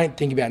about, you don't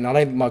think about, and I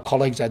don't think my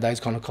colleagues had those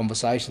kind of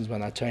conversations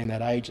when they turn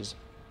that ages.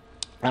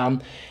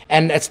 And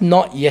it's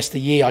not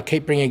yesteryear. I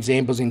keep bringing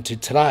examples into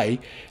today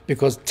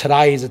because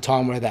today is a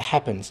time where that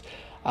happens.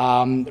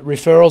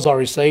 Referrals I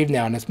receive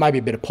now, and it's maybe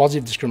a bit of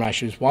positive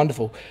discrimination, is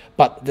wonderful,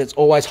 but that's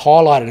always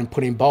highlighted and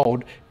put in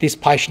bold, this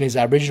patient is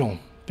Aboriginal,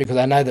 because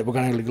I know that we're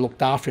going to be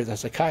looked after if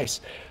that's the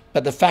case.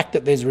 But the fact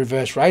that there's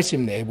reverse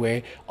racism there,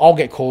 where I'll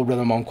get called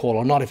whether I'm on call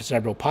or not if it's an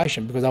Aboriginal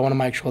patient, because I want to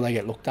make sure they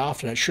get looked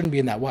after. And it shouldn't be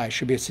in that way. It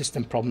should be a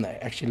system problem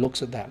that actually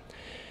looks at that.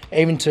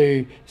 Even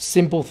to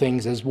simple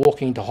things as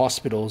walking to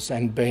hospitals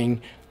and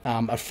being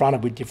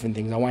affronted with different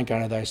things. I won't go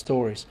into those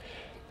stories.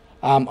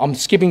 I'm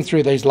skipping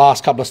through these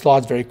last couple of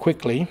slides very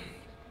quickly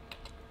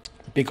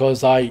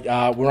because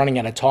we're running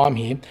out of time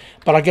here.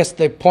 But I guess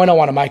the point I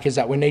want to make is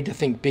that we need to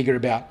think bigger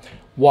about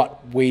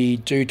what we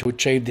do to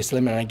achieve this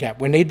eliminating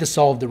gap. We need to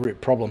solve the root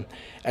problem.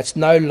 It's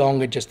no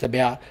longer just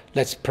about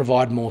let's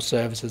provide more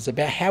services. It's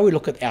about how we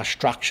look at our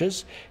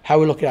structures, how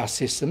we look at our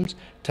systems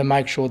to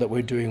make sure that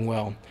we're doing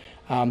well.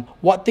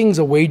 What things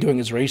are we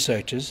doing as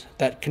researchers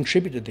that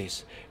contribute to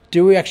this?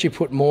 Do we actually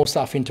put more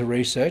stuff into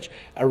research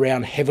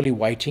around heavily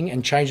weighting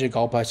and change the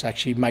goalposts to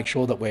actually make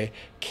sure that we're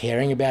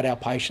caring about our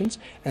patients?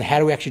 And how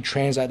do we actually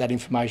translate that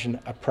information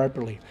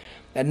appropriately?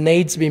 It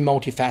needs to be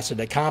multifaceted.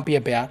 It can't be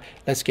about,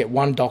 let's get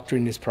one doctor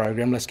in this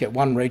program, let's get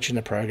one reach in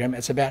the program.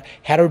 It's about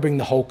how do we bring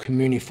the whole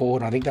community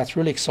forward. And I think that's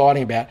really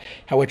exciting about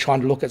how we're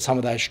trying to look at some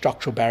of those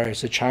structural barriers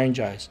to change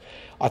those.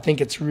 I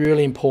think it's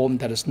really important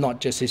that it's not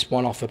just this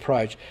one-off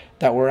approach,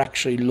 that we're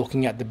actually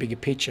looking at the bigger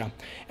picture.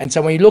 And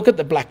so when you look at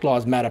the Black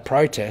Lives Matter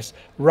protests,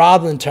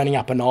 rather than turning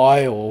up an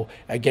eye or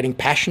getting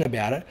passionate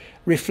about it,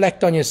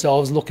 reflect on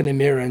yourselves, look in the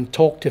mirror and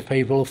talk to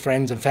people,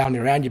 friends and family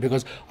around you,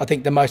 because I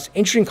think the most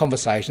interesting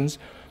conversations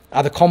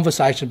are the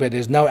conversations where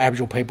there's no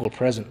Aboriginal people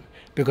present,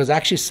 because they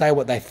actually say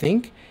what they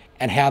think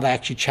and how they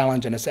actually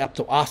challenge, and it's up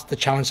to us to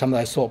challenge some of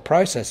those thought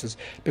processes,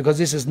 because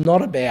this is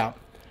not about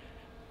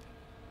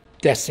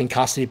deaths in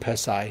custody per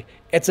se.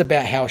 It's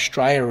about how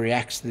Australia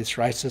reacts to this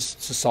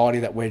racist society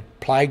that we're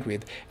plagued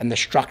with and the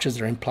structures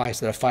that are in place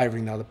that are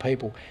favouring the other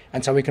people.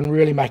 And so we can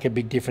really make a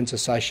big difference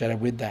associated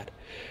with that.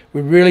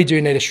 We really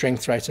do need a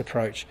strength-based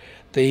approach.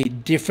 The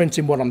difference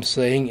in what I'm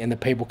seeing in the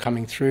people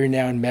coming through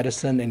now in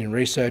medicine and in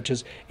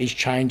researchers is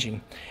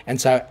changing.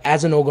 And so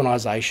as an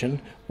organisation,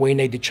 we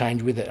need to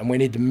change with it, and we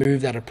need to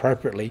move that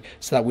appropriately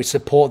so that we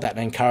support that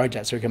and encourage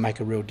that so we can make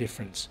a real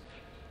difference.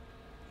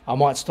 I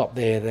might stop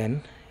there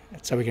then,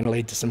 so we can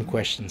lead to some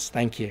questions.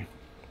 Thank you.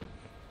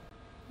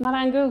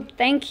 Marangu,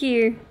 thank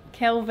you,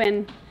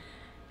 Kelvin.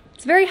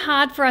 It's very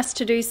hard for us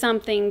to do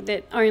something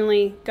that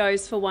only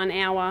goes for 1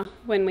 hour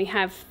when we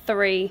have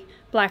 3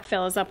 black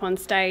fellas up on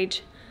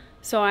stage.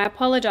 So I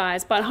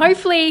apologise, but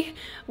hopefully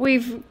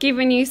we've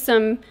given you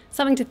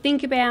something to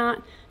think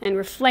about and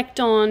reflect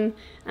on.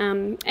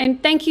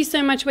 And thank you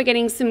so much. We're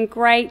getting some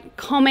great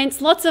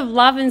comments, lots of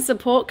love and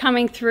support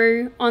coming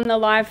through on the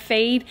live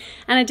feed,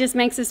 and it just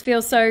makes us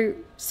feel so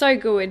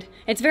good.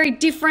 It's very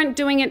different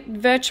doing it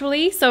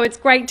virtually, so it's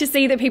great to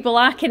see that people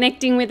are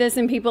connecting with us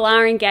and people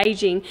are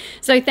engaging.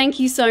 So thank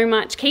you so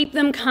much. Keep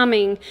them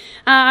coming.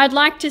 I'd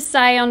like to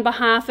say on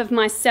behalf of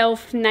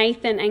myself,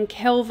 Nathan and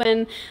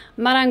Kelvin,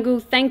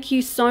 Marangu, thank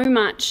you so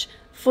much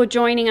for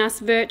joining us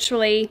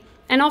virtually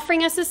and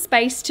offering us a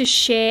space to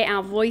share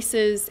our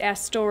voices, our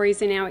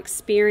stories and our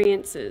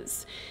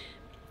experiences.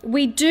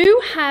 We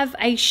do have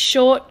a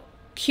short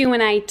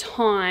Q&A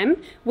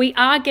time. We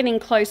are getting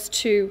close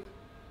to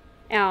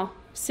our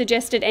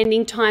suggested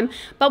ending time,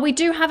 but we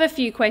do have a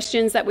few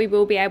questions that we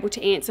will be able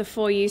to answer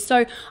for you.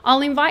 So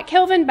I'll invite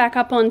Kelvin back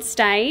up on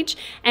stage,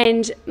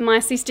 and my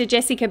sister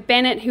Jessica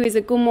Bennett, who is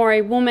a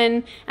Gulmore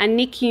woman, a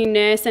NICU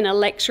nurse and a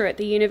lecturer at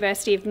the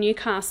University of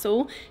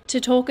Newcastle, to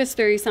talk us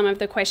through some of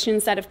the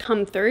questions that have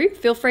come through.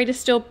 Feel free to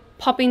still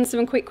pop in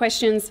some quick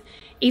questions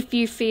if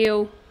you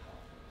feel...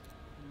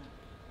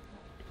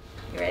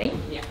 You ready?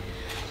 Yeah.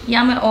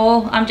 Yama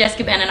all, I'm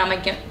Jessica Bennett, I'm a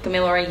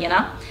Gamilori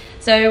Yinna.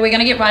 So we're going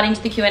to get right into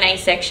the Q&A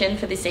section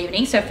for this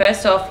evening. So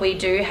first off, we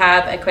do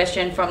have a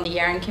question from the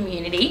Yaren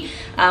community,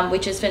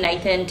 which is for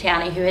Nathan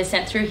Towney, who has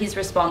sent through his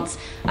response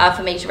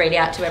for me to read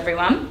out to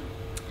everyone.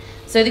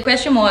 So the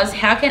question was,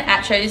 how can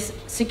ACCHOs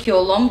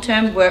secure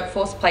long-term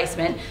workforce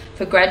placement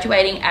for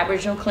graduating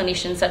Aboriginal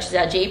clinicians such as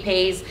our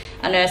GPs,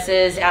 our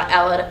nurses,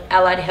 our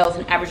allied health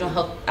and Aboriginal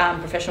health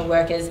professional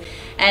workers?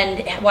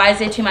 And why is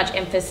there too much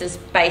emphasis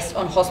based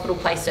on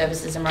hospital-placed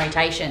services and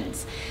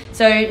rotations?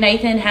 So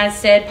Nathan has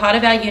said part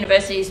of our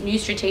university's new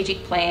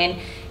strategic plan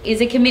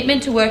is a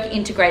commitment to work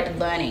integrated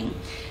learning.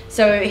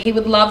 So he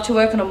would love to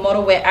work on a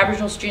model where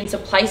Aboriginal students are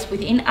placed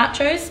within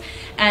ACCHOs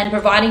and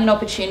providing an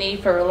opportunity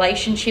for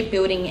relationship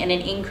building and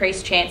an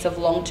increased chance of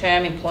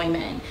long-term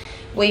employment.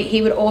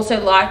 He would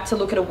also like to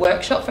look at a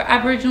workshop for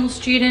Aboriginal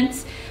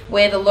students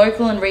where the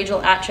local and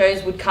regional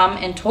ACCHOs would come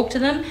and talk to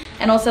them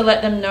and also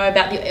let them know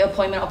about the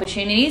employment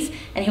opportunities,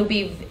 and he'll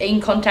be in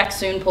contact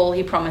soon, Paul,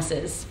 he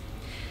promises.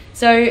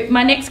 So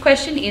my next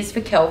question is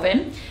for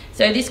Kelvin.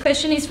 So this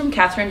question is from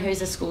Catherine,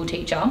 who's a school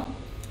teacher.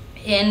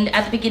 And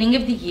at the beginning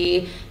of the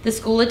year, the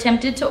school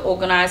attempted to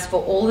organise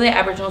for all their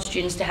Aboriginal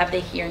students to have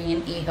their hearing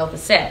and ear health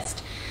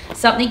assessed,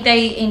 something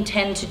they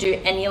intend to do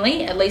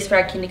annually, at least for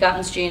our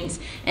kindergarten students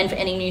and for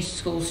any new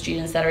school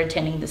students that are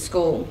attending the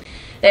school.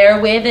 They are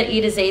aware that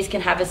ear disease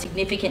can have a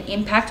significant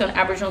impact on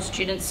Aboriginal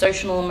students'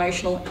 social,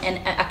 emotional and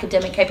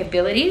academic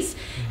capabilities,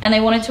 and they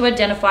wanted to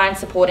identify and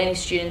support any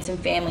students and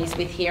families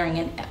with hearing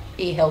and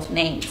ear health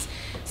needs.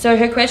 So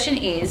her question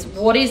is,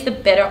 what is the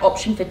better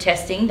option for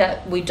testing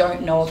that we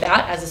don't know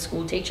about as a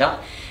school teacher?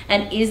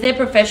 And is there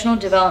professional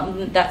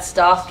development that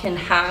staff can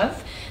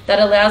have that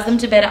allows them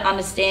to better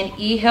understand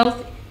ear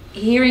health,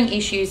 hearing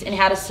issues, and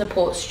how to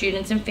support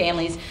students and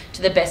families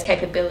to the best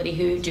capability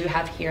who do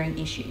have hearing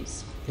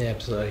issues? Yeah,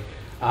 absolutely.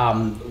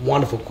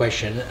 Wonderful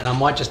question, and I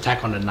might just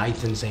tack on to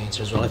Nathan's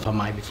answer as well, if I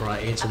may, before I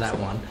answer that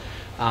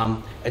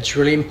one. It's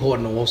really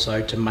important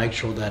also to make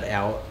sure that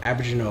our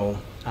Aboriginal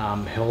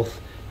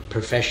health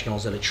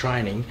professionals that are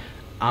training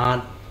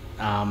aren't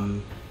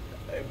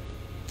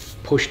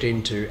pushed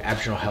into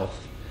Aboriginal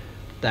health.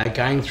 They're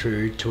going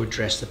through to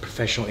address the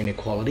professional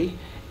inequality,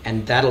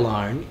 and that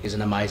alone is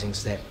an amazing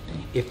step.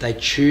 If they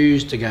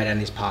choose to go down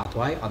this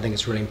pathway, I think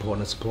it's really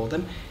important to support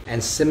them.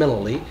 And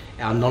similarly,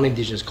 our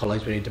non-Indigenous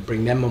colleagues, we need to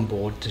bring them on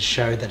board to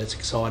show that it's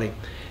exciting.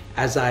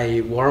 As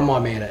a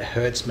Worimi man, it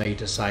hurts me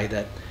to say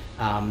that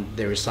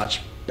there is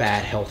such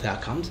bad health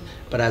outcomes.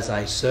 But as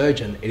a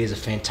surgeon, it is a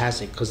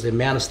fantastic, because the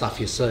amount of stuff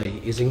you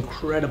see is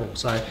incredible.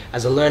 So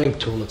as a learning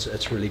tool,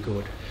 it's really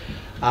good.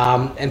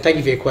 And thank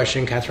you for your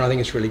question, Catherine. I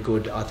think it's really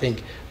good. I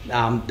think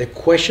the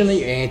question that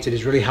you answered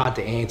is really hard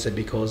to answer,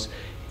 because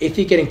if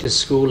you're getting to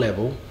school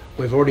level,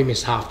 we've already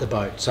missed half the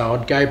boat. So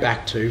I'd go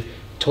back to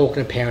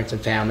talking to parents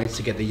and families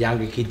to get the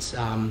younger kids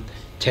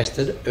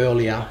tested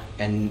earlier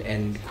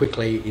and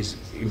quickly is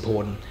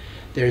important.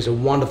 There is a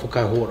wonderful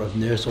cohort of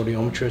nurse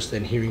audiometrists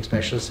and hearing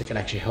specialists that can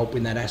actually help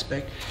in that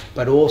aspect.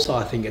 But also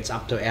I think it's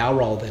up to our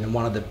role then, and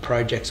one of the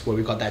projects where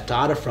we got that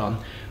data from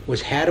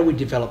was how do we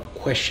develop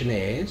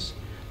questionnaires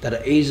that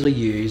are easily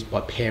used by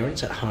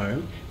parents at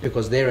home,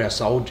 because they're our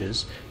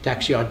soldiers, to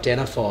actually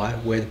identify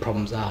where the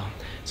problems are.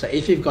 So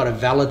if you've got a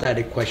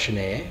validated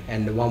questionnaire,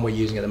 and the one we're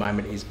using at the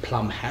moment is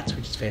Plum Hats,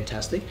 which is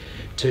fantastic,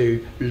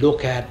 to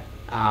look at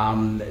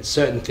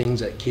certain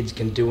things that kids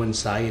can do and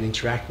say and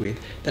interact with,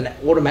 then it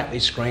automatically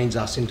screens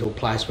us into a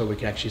place where we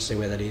can actually see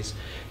where that is.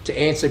 To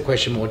answer the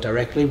question more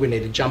directly, we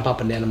need to jump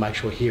up and down and make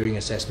sure hearing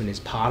assessment is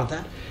part of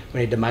that.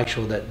 We need to make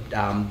sure that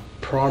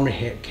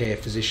primary care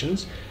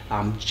physicians,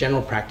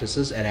 general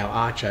practices and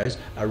our RHOs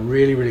are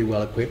really, really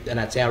well equipped, and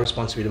it's our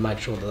responsibility to make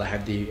sure that they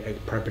have the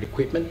appropriate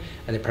equipment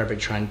and the appropriate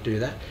training to do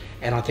that.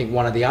 And I think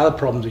one of the other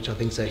problems, which I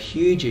think is a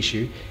huge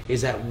issue,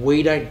 is that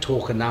we don't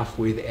talk enough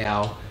with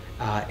our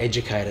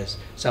educators.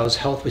 So as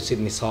health, we sit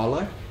in this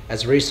silo.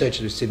 As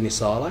researchers, we sit in this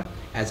silo.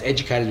 As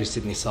educators, we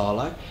sit in this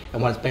silo.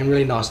 And what's been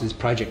really nice with this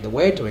project that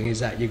we're doing is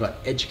that you've got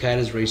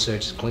educators,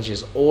 researchers,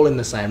 clinicians all in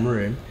the same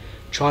room,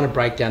 trying to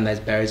break down those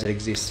barriers that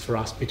exist for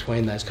us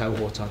between those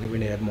cohorts. I think we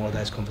need to have more of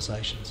those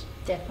conversations.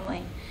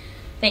 Definitely.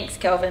 Thanks,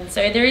 Kelvin.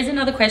 So there is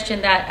another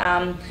question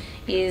that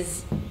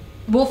is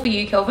more for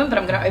you, Kelvin, but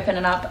I'm going to open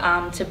it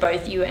up to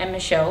both you and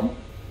Michelle.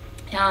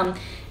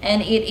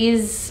 And it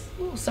is,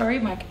 oh, sorry,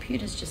 my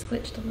computer's just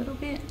glitched a little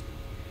bit.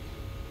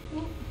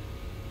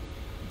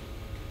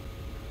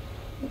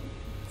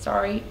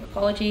 Sorry,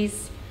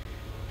 apologies.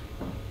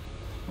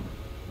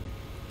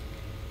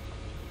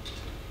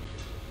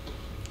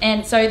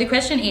 And so the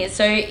question is,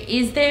 so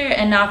is there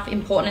enough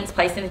importance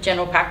placed in the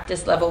general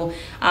practice level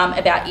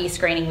about ear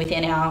screening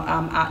within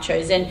our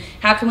RHOs, and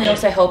how can we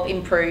also help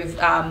improve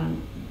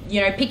you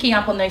know, picking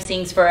up on those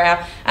things for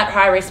our at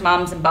high risk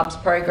mums and bubs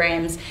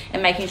programs,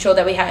 and making sure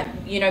that we have,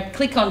 you know,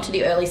 click onto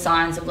the early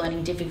signs of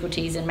learning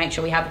difficulties and make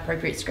sure we have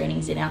appropriate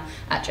screenings in our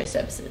RHO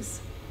services?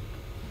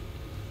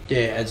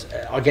 Yeah,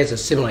 I guess a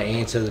similar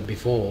answer to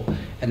before,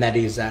 and that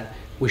is that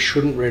we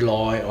shouldn't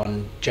rely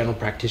on general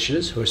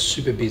practitioners who are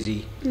super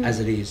busy as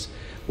it is.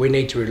 We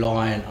need to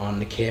rely on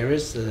the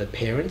carers, the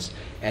parents,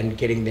 and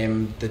getting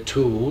them the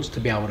tools to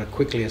be able to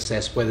quickly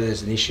assess whether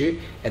there's an issue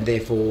and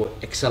therefore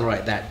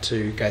accelerate that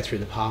to go through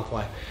the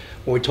pathway.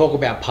 When we talk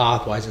about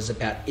pathways, it's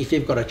about if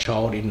you've got a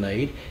child in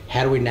need,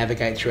 how do we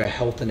navigate through our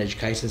health and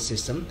education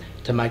system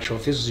to make sure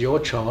if this is your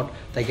child,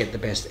 they get the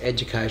best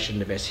education,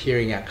 the best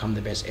hearing outcome,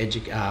 the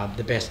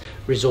best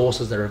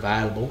resources that are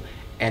available.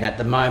 And at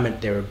the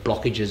moment, there are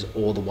blockages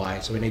all the way.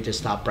 So we need to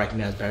start breaking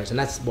down those barriers. And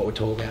that's what we're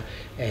talking about.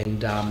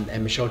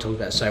 And Michelle talked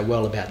about so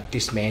well about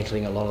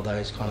dismantling a lot of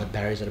those kind of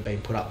barriers that have been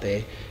put up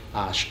there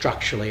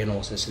structurally and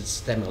also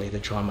systemically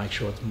to try and make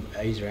sure it's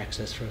easier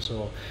access for us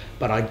all.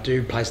 But I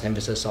do place an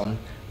emphasis on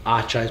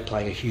RHOs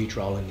playing a huge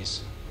role in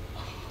this.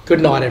 Good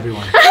night,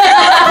 everyone.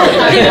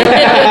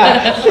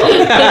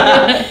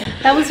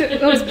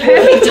 It was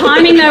perfect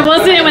timing though,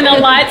 wasn't it, when the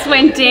lights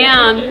went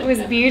down? It was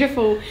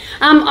beautiful.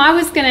 I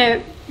was going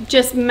to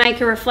just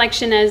make a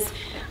reflection. As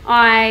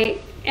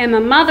I am a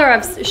mother,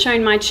 I've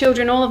shown my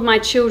children, all of my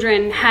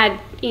children had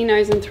ear,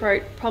 nose and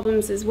throat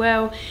problems as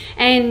well,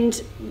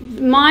 and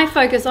my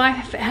focus,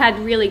 I've had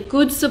really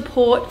good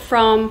support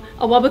from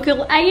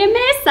Awabakal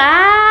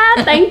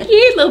AMS. Thank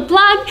you, little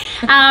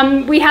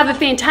plug. We have a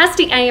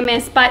fantastic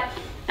AMS, but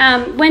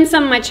when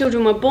some of my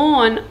children were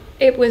born,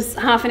 it was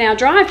half an hour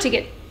drive to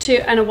get to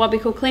an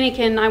Awabakal clinic,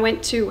 and I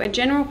went to a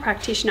general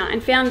practitioner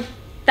and found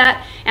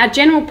that our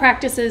general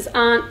practices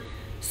aren't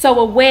so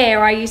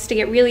aware. I used to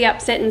get really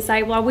upset and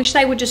say, well, I wish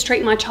they would just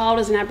treat my child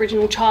as an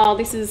Aboriginal child.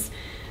 This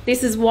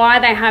is why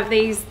they have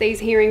these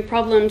hearing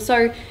problems.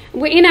 So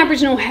we're in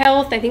Aboriginal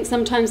health. I think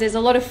sometimes there's a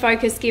lot of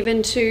focus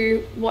given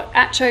to what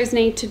ACHOs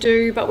need to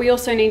do, but we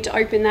also need to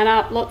open that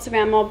up. Lots of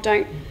our mob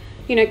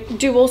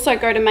do also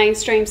go to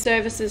mainstream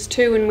services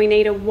too, and we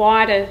need a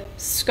wider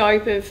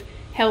scope of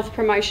health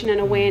promotion and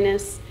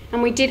awareness.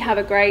 And we did have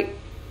a great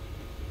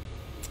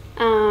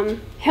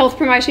health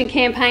promotion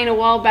campaign a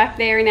while back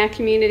there in our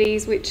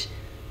communities, which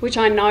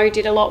I know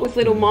did a lot with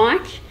little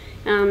Mike,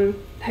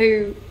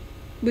 who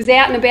was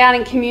out and about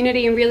in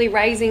community and really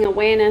raising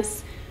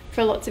awareness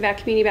for lots of our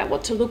community about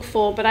what to look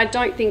for. But I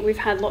don't think we've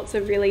had lots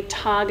of really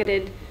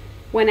targeted,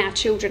 when our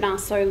children are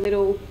so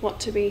little,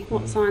 what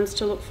signs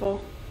to look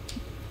for.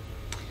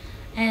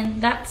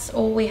 And that's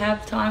all we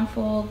have time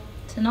for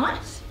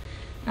tonight.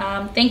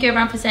 Thank you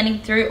everyone for sending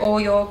through all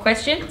your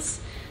questions.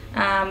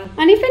 And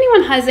if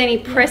anyone has any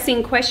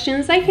pressing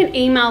questions, they can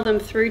email them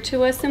through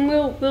to us, and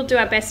we'll do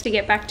our best to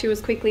get back to you as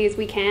quickly as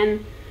we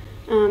can.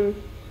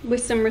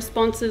 with some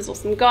responses or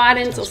some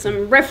guidance or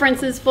some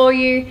references for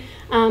you.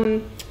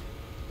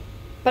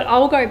 But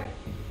I'll go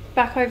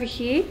back over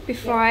here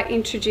before I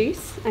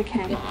introduce.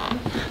 Okay.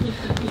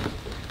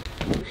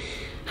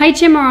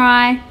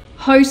 HMRI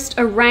host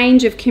a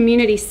range of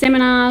community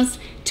seminars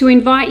to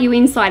invite you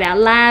inside our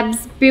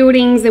labs,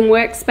 buildings and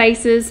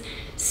workspaces.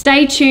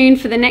 Stay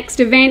tuned for the next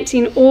event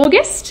in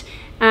August,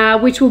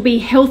 which will be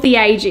Healthy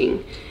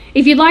Aging.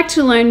 If you'd like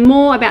to learn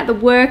more about the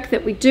work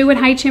that we do at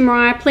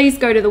HMRI, please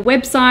go to the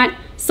website,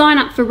 sign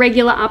up for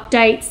regular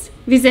updates,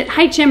 visit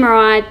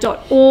hmri.org.au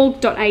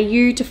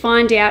to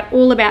find out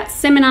all about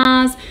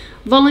seminars,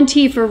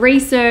 volunteer for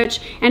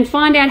research, and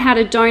find out how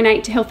to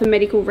donate to health and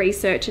medical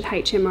research at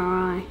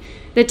HMRI.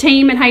 The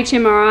team at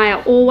HMRI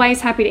are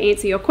always happy to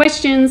answer your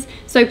questions,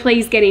 so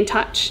please get in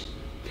touch.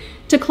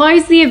 To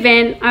close the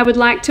event, I would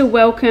like to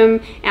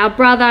welcome our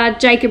brother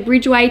Jacob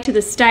Ridgway to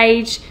the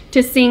stage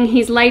to sing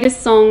his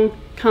latest song,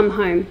 Come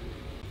Home.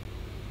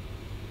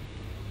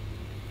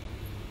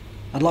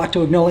 I'd like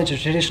to acknowledge the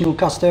traditional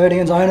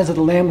custodians, owners of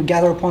the land we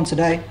gather upon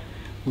today,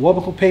 the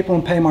Wabakal people,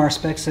 and pay my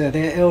respects to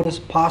their elders,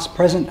 past,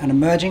 present and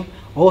emerging.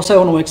 I also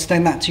want to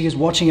extend that to you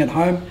watching at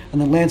home and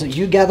the lands that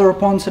you gather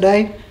upon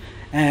today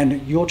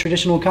and your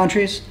traditional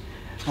countries.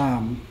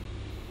 Proud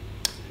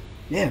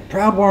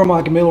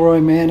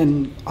Worimi man,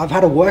 and I've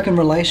had a working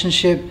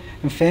relationship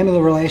and family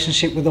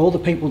relationship with all the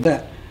people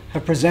that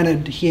have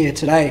presented here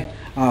today.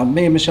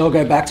 Me and Michelle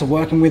go back to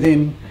working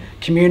within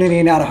community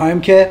and out of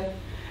home care.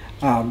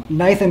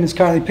 Nathan is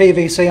currently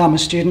PVC. I'm a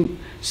student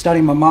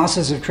studying my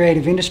Masters of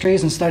Creative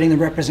Industries and studying the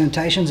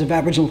representations of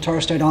Aboriginal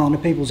Torres Strait Islander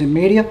peoples in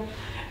media.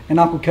 And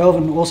Uncle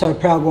Kelvin, also a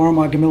proud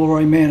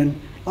Worimi man. And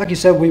like you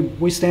said,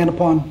 we stand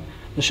upon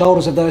the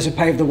shoulders of those who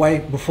paved the way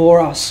before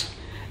us.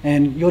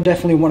 And you're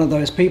definitely one of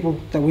those people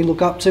that we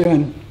look up to.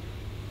 And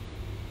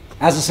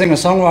as a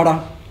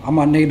singer-songwriter, I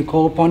might need to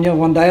call upon you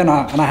one day, and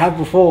I have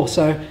before.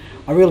 So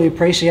I really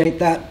appreciate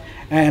that.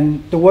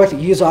 And the work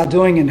that you are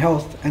doing in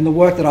health and the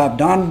work that I've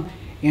done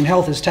in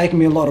health has taken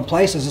me a lot of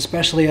places,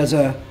 especially as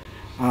a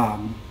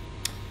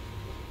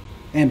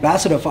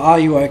ambassador for Are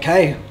You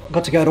OK? I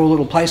got to go to a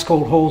little place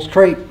called Halls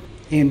Creek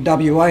in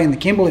WA in the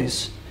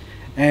Kimberleys,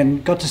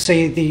 and got to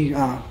see the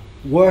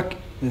work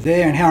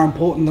there and how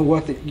important the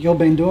work that you've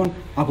been doing,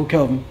 Uncle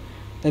Kelvin.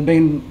 They've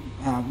been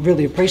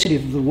really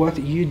appreciative of the work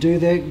that you do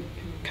there,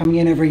 coming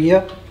in every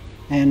year,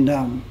 and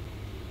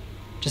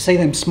to see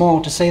them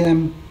smile, to see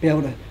them be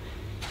able to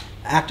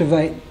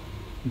activate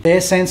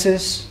their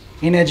senses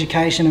in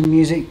education and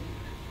music.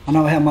 I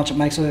know how much it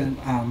makes a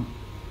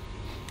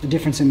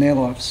difference in their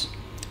lives.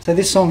 So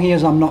this song here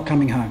is I'm Not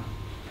Coming Home.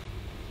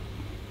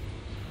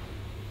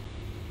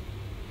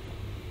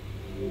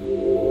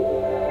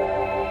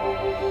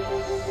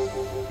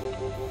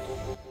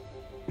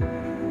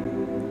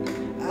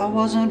 I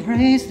wasn't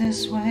raised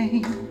this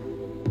way.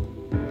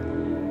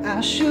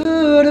 I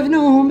should have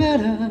known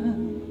better.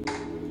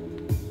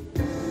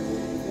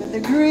 With the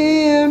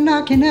grim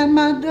knocking at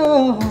my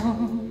door,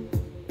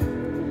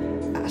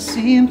 I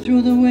see him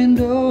through the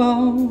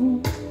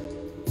window.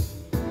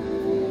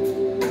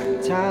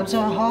 Times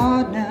are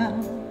hard now.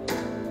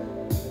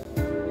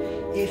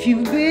 If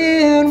you've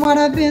been what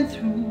I've been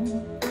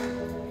through,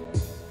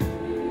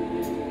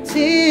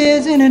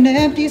 tears in an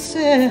empty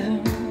cell.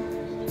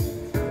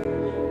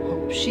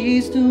 Hope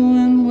she's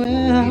doing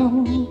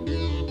well.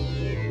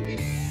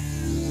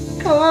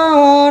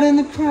 Caught in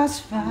the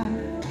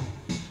crossfire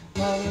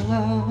of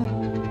love,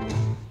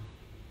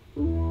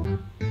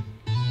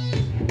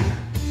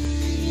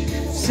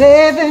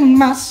 saving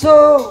my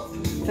soul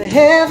for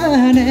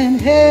heaven and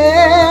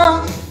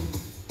hell.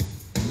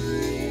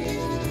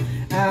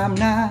 I'm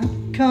not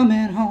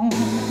coming home.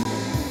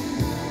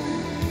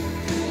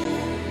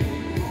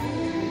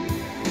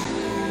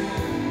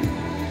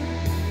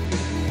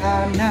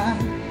 I'm not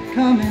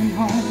coming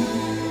home.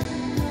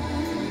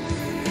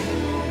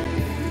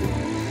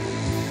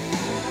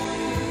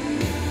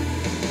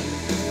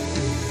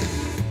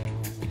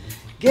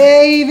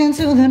 Gave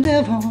into the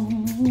devil.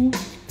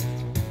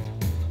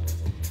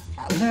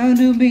 I learned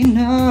to be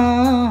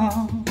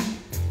numb,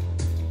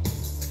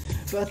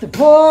 but the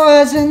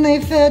poison they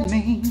fed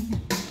me,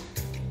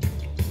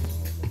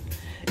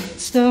 it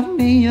stuffed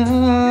me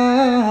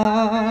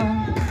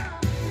up.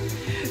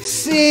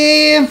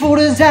 Sinful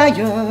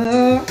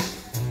desire,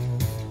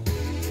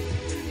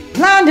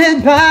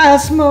 blinded by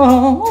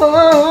smoke.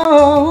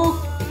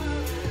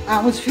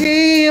 I was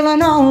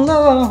feeling all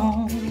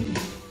alone,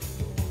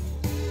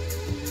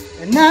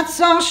 and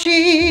that's all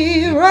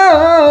she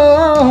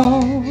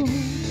wrote.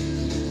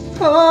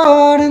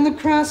 Caught in the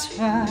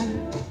crossfire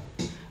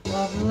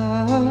of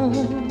love,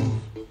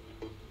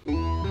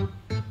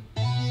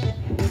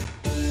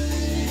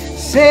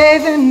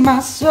 saving my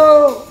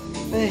soul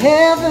for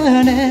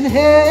heaven and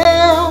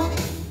hell.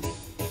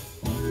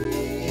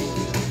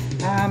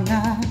 I'm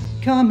not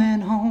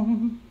coming home.